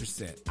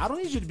 60%, I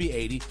don't need you to be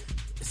 80.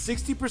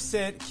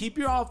 60%. Keep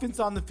your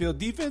offense on the field.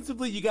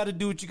 Defensively, you got to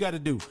do what you got to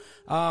do.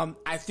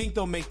 I think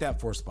they'll make that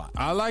 4th spot.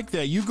 I like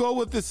that. You go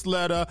with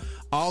Isleta.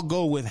 I'll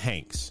go with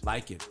Hanks.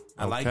 Like it.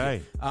 I like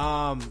it.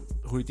 Who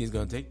do you think is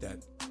going to take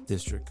that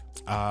district?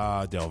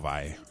 Del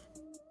Valle.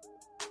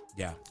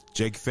 Yeah.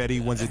 Jake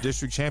Fetty wins a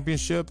district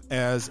championship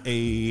as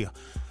a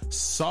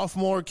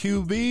sophomore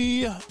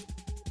QB.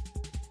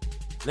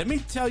 Let me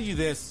tell you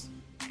this.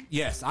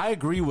 Yes, I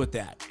agree with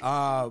that.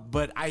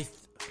 But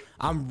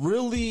I'm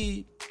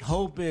really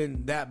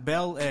hoping that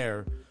Bel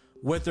Air,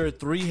 with their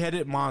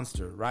 3-headed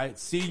monster, right?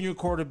 Senior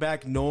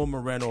quarterback Noah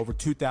Moreno, over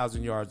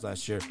 2,000 yards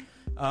last year.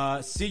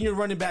 Senior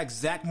running back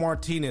Zach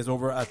Martinez,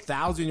 over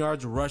 1,000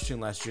 yards rushing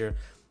last year.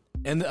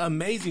 And the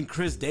amazing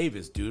Chris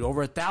Davis, dude, over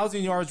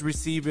 1,000 yards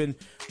receiving.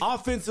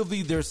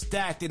 Offensively, they're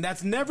stacked, and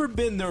that's never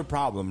been their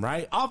problem,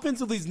 right?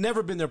 Offensively, it's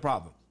never been their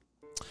problem.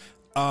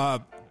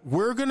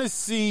 We're going to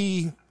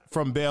see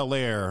from Bel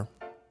Air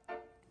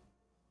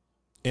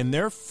in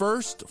their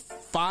first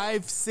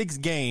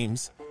 5-6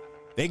 games,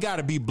 they got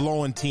to be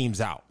blowing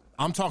teams out.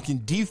 I'm talking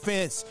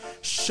defense,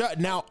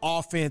 shutting out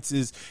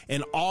offenses,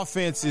 and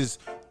offenses,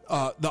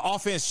 the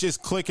offense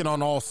just clicking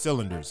on all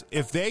cylinders.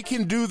 If they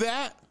can do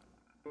that,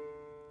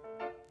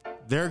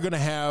 they're going to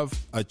have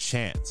a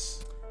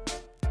chance.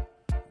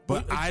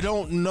 But I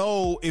don't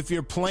know if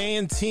you're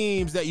playing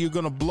teams that you're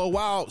going to blow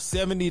out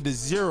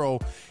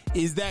 70-0.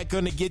 Is that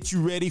going to get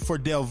you ready for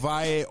Del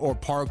Valle or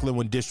Parkland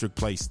when district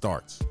play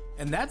starts?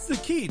 And that's the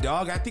key,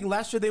 dog. I think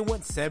last year they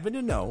went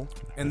 7-0,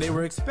 and they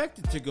were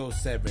expected to go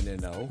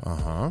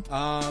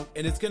 7-0.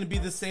 And it's going to be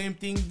the same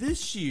thing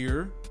this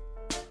year.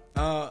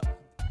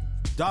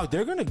 Dog,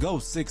 they're going to go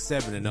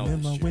 6-7-0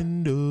 in my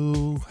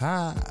window,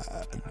 high.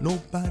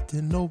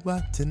 Nobody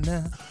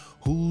now.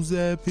 Who's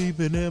that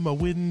peeping in my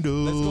window?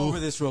 Let's go over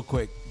this real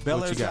quick.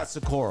 Bel Air's got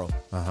Socorro.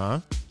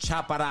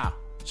 Chaparral.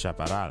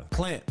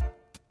 Clint.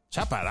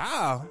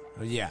 Chaparral?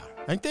 Yeah.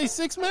 Ain't they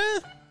 6, man?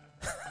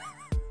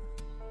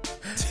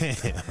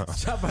 Damn.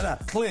 Chaparral.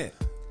 Clint.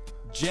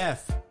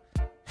 Jeff.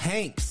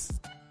 Hanks.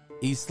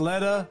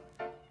 Isleta.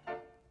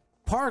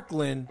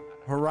 Parkland.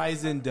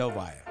 Horizon Del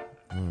Valle.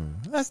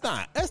 That's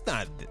not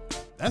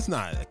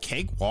a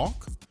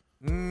cakewalk.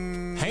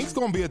 Hank's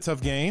gonna be a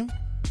tough game.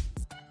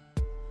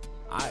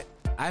 I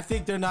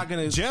think they're not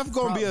gonna. Jeff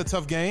gonna be a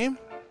tough game.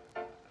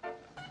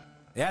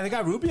 Yeah, they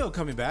got Rubio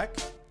coming back.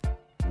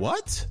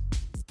 What?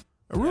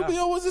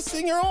 Rubio was a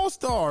senior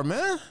all-star,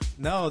 man.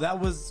 No, that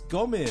was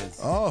Gomez.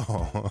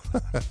 Oh.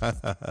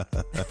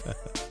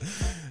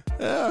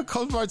 Yeah,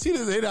 Coach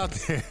Martinez ain't out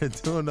there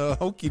doing a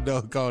hokey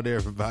doke on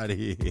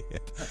everybody.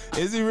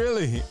 Is he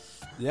really?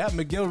 Yeah,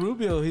 Miguel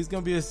Rubio, he's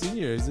going to be a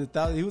senior. He was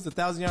a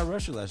 1,000-yard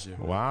rusher last year.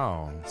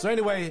 Wow. So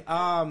anyway,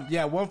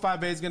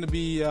 158 is going to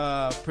be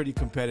pretty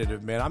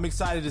competitive, man. I'm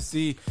excited to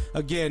see,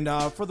 again,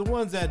 for the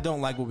ones that don't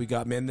like what we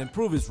got, man, then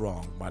prove us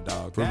wrong, my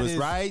dog. Prove us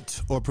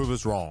right or prove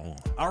us wrong.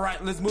 All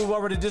right, let's move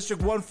over to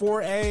District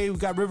 1-4A. We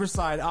got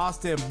Riverside,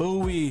 Austin,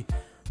 Bowie,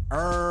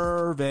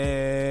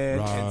 Irvin,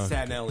 and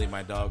San Eli,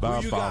 my dog.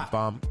 Who you got?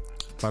 I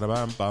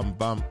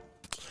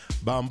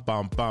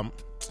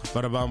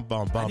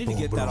need to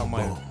get that on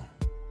my...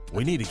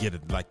 We need to get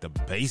it like the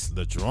bass,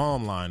 the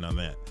drum line on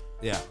that.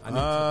 Yeah.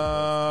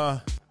 I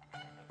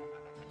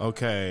need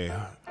okay.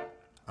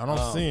 I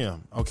don't see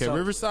him. Okay, so,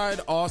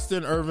 Riverside,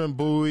 Austin, Irvin,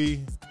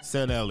 Bowie,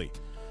 San Eli.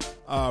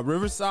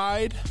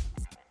 Riverside.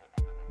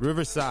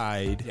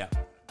 Yeah.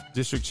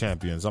 District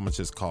champions. I'm going to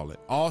just call it.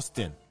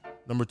 Austin,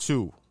 number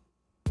 2.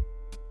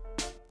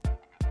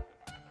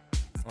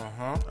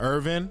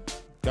 Irvin.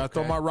 Got to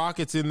throw my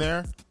Rockets in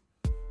there.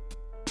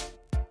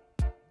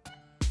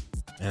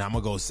 And I'm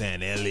going to go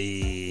San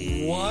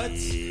Eli. What?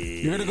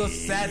 You're going to go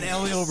San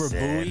Eli over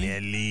Bowie?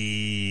 San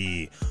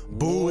Eli.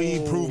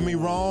 Bowie, prove me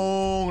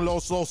wrong.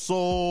 Los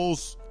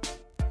Osos.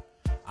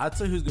 I'll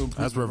tell you who's going to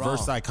prove That's you reverse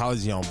wrong.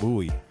 Psychology on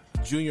Bowie.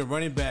 Junior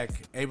running back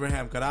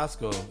Abraham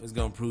Carrasco is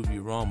going to prove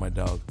you wrong, my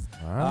dog.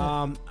 All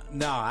right.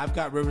 No, I've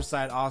got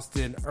Riverside,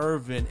 Austin,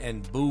 Irvin,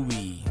 and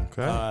Bowie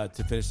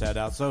to finish that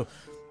out. So,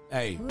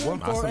 hey,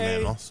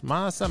 1-4A.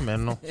 Más o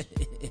menos.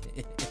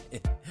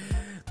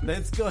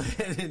 Let's go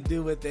ahead and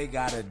do what they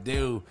got to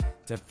do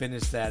to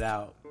finish that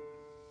out.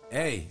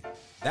 Hey,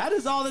 that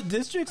is all the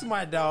districts,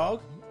 my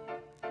dog.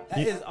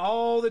 That is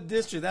all the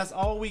districts. That's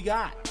all we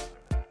got.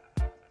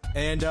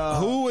 And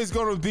who is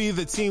going to be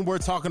the team we're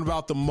talking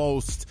about the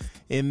most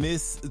in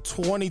this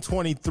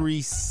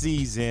 2023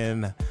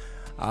 season?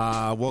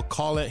 We'll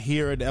call it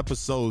here at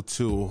episode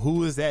 2.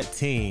 Who is that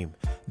team?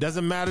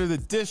 Doesn't matter the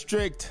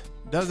district.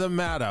 Doesn't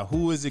matter.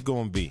 Who is it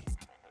going to be?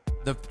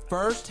 The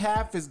first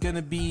half is going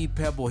to be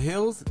Pebble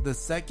Hills. The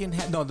second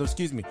half,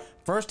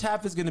 first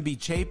half is going to be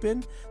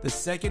Chapin. The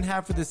second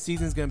half of the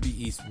season is going to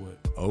be Eastwood.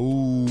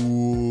 Oh.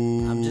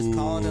 I'm just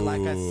calling it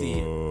like I see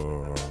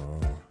it.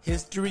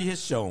 History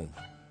has shown.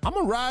 I'm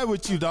going to ride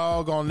with you,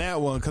 dog, on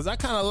that one because I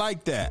kind of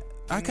like that.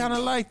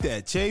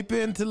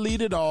 Chapin to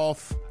lead it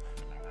off.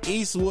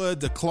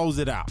 Eastwood to close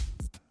it out.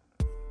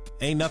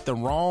 Ain't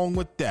nothing wrong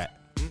with that.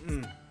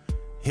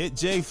 Hit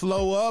J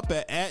Flo up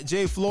at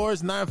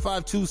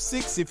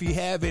JFlores9526 if you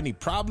have any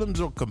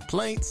problems or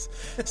complaints.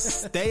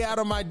 Stay out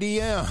of my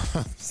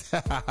DMs.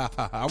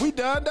 Are we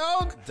done,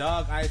 dog?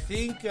 Dog, I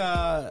think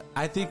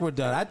we're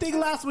done. I think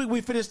last week we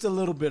finished a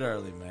little bit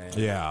early, man.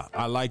 Yeah,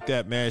 I like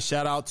that, man.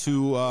 Shout out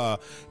to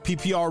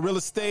PPR Real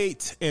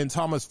Estate and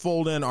Thomas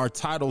Folden, our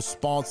title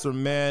sponsor,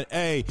 man.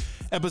 Hey,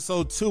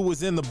 episode 2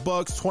 was in the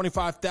books.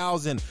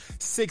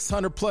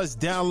 25,600 plus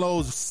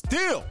downloads.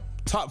 Still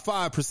top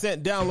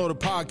 5% downloaded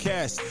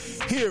podcast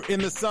here in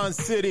the Sun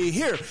City,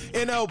 here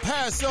in El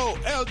Paso,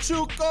 El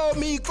Chuco,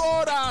 mi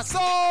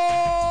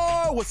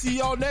corazón. We'll see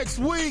y'all next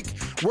week.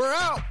 We're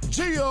out.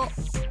 Gia.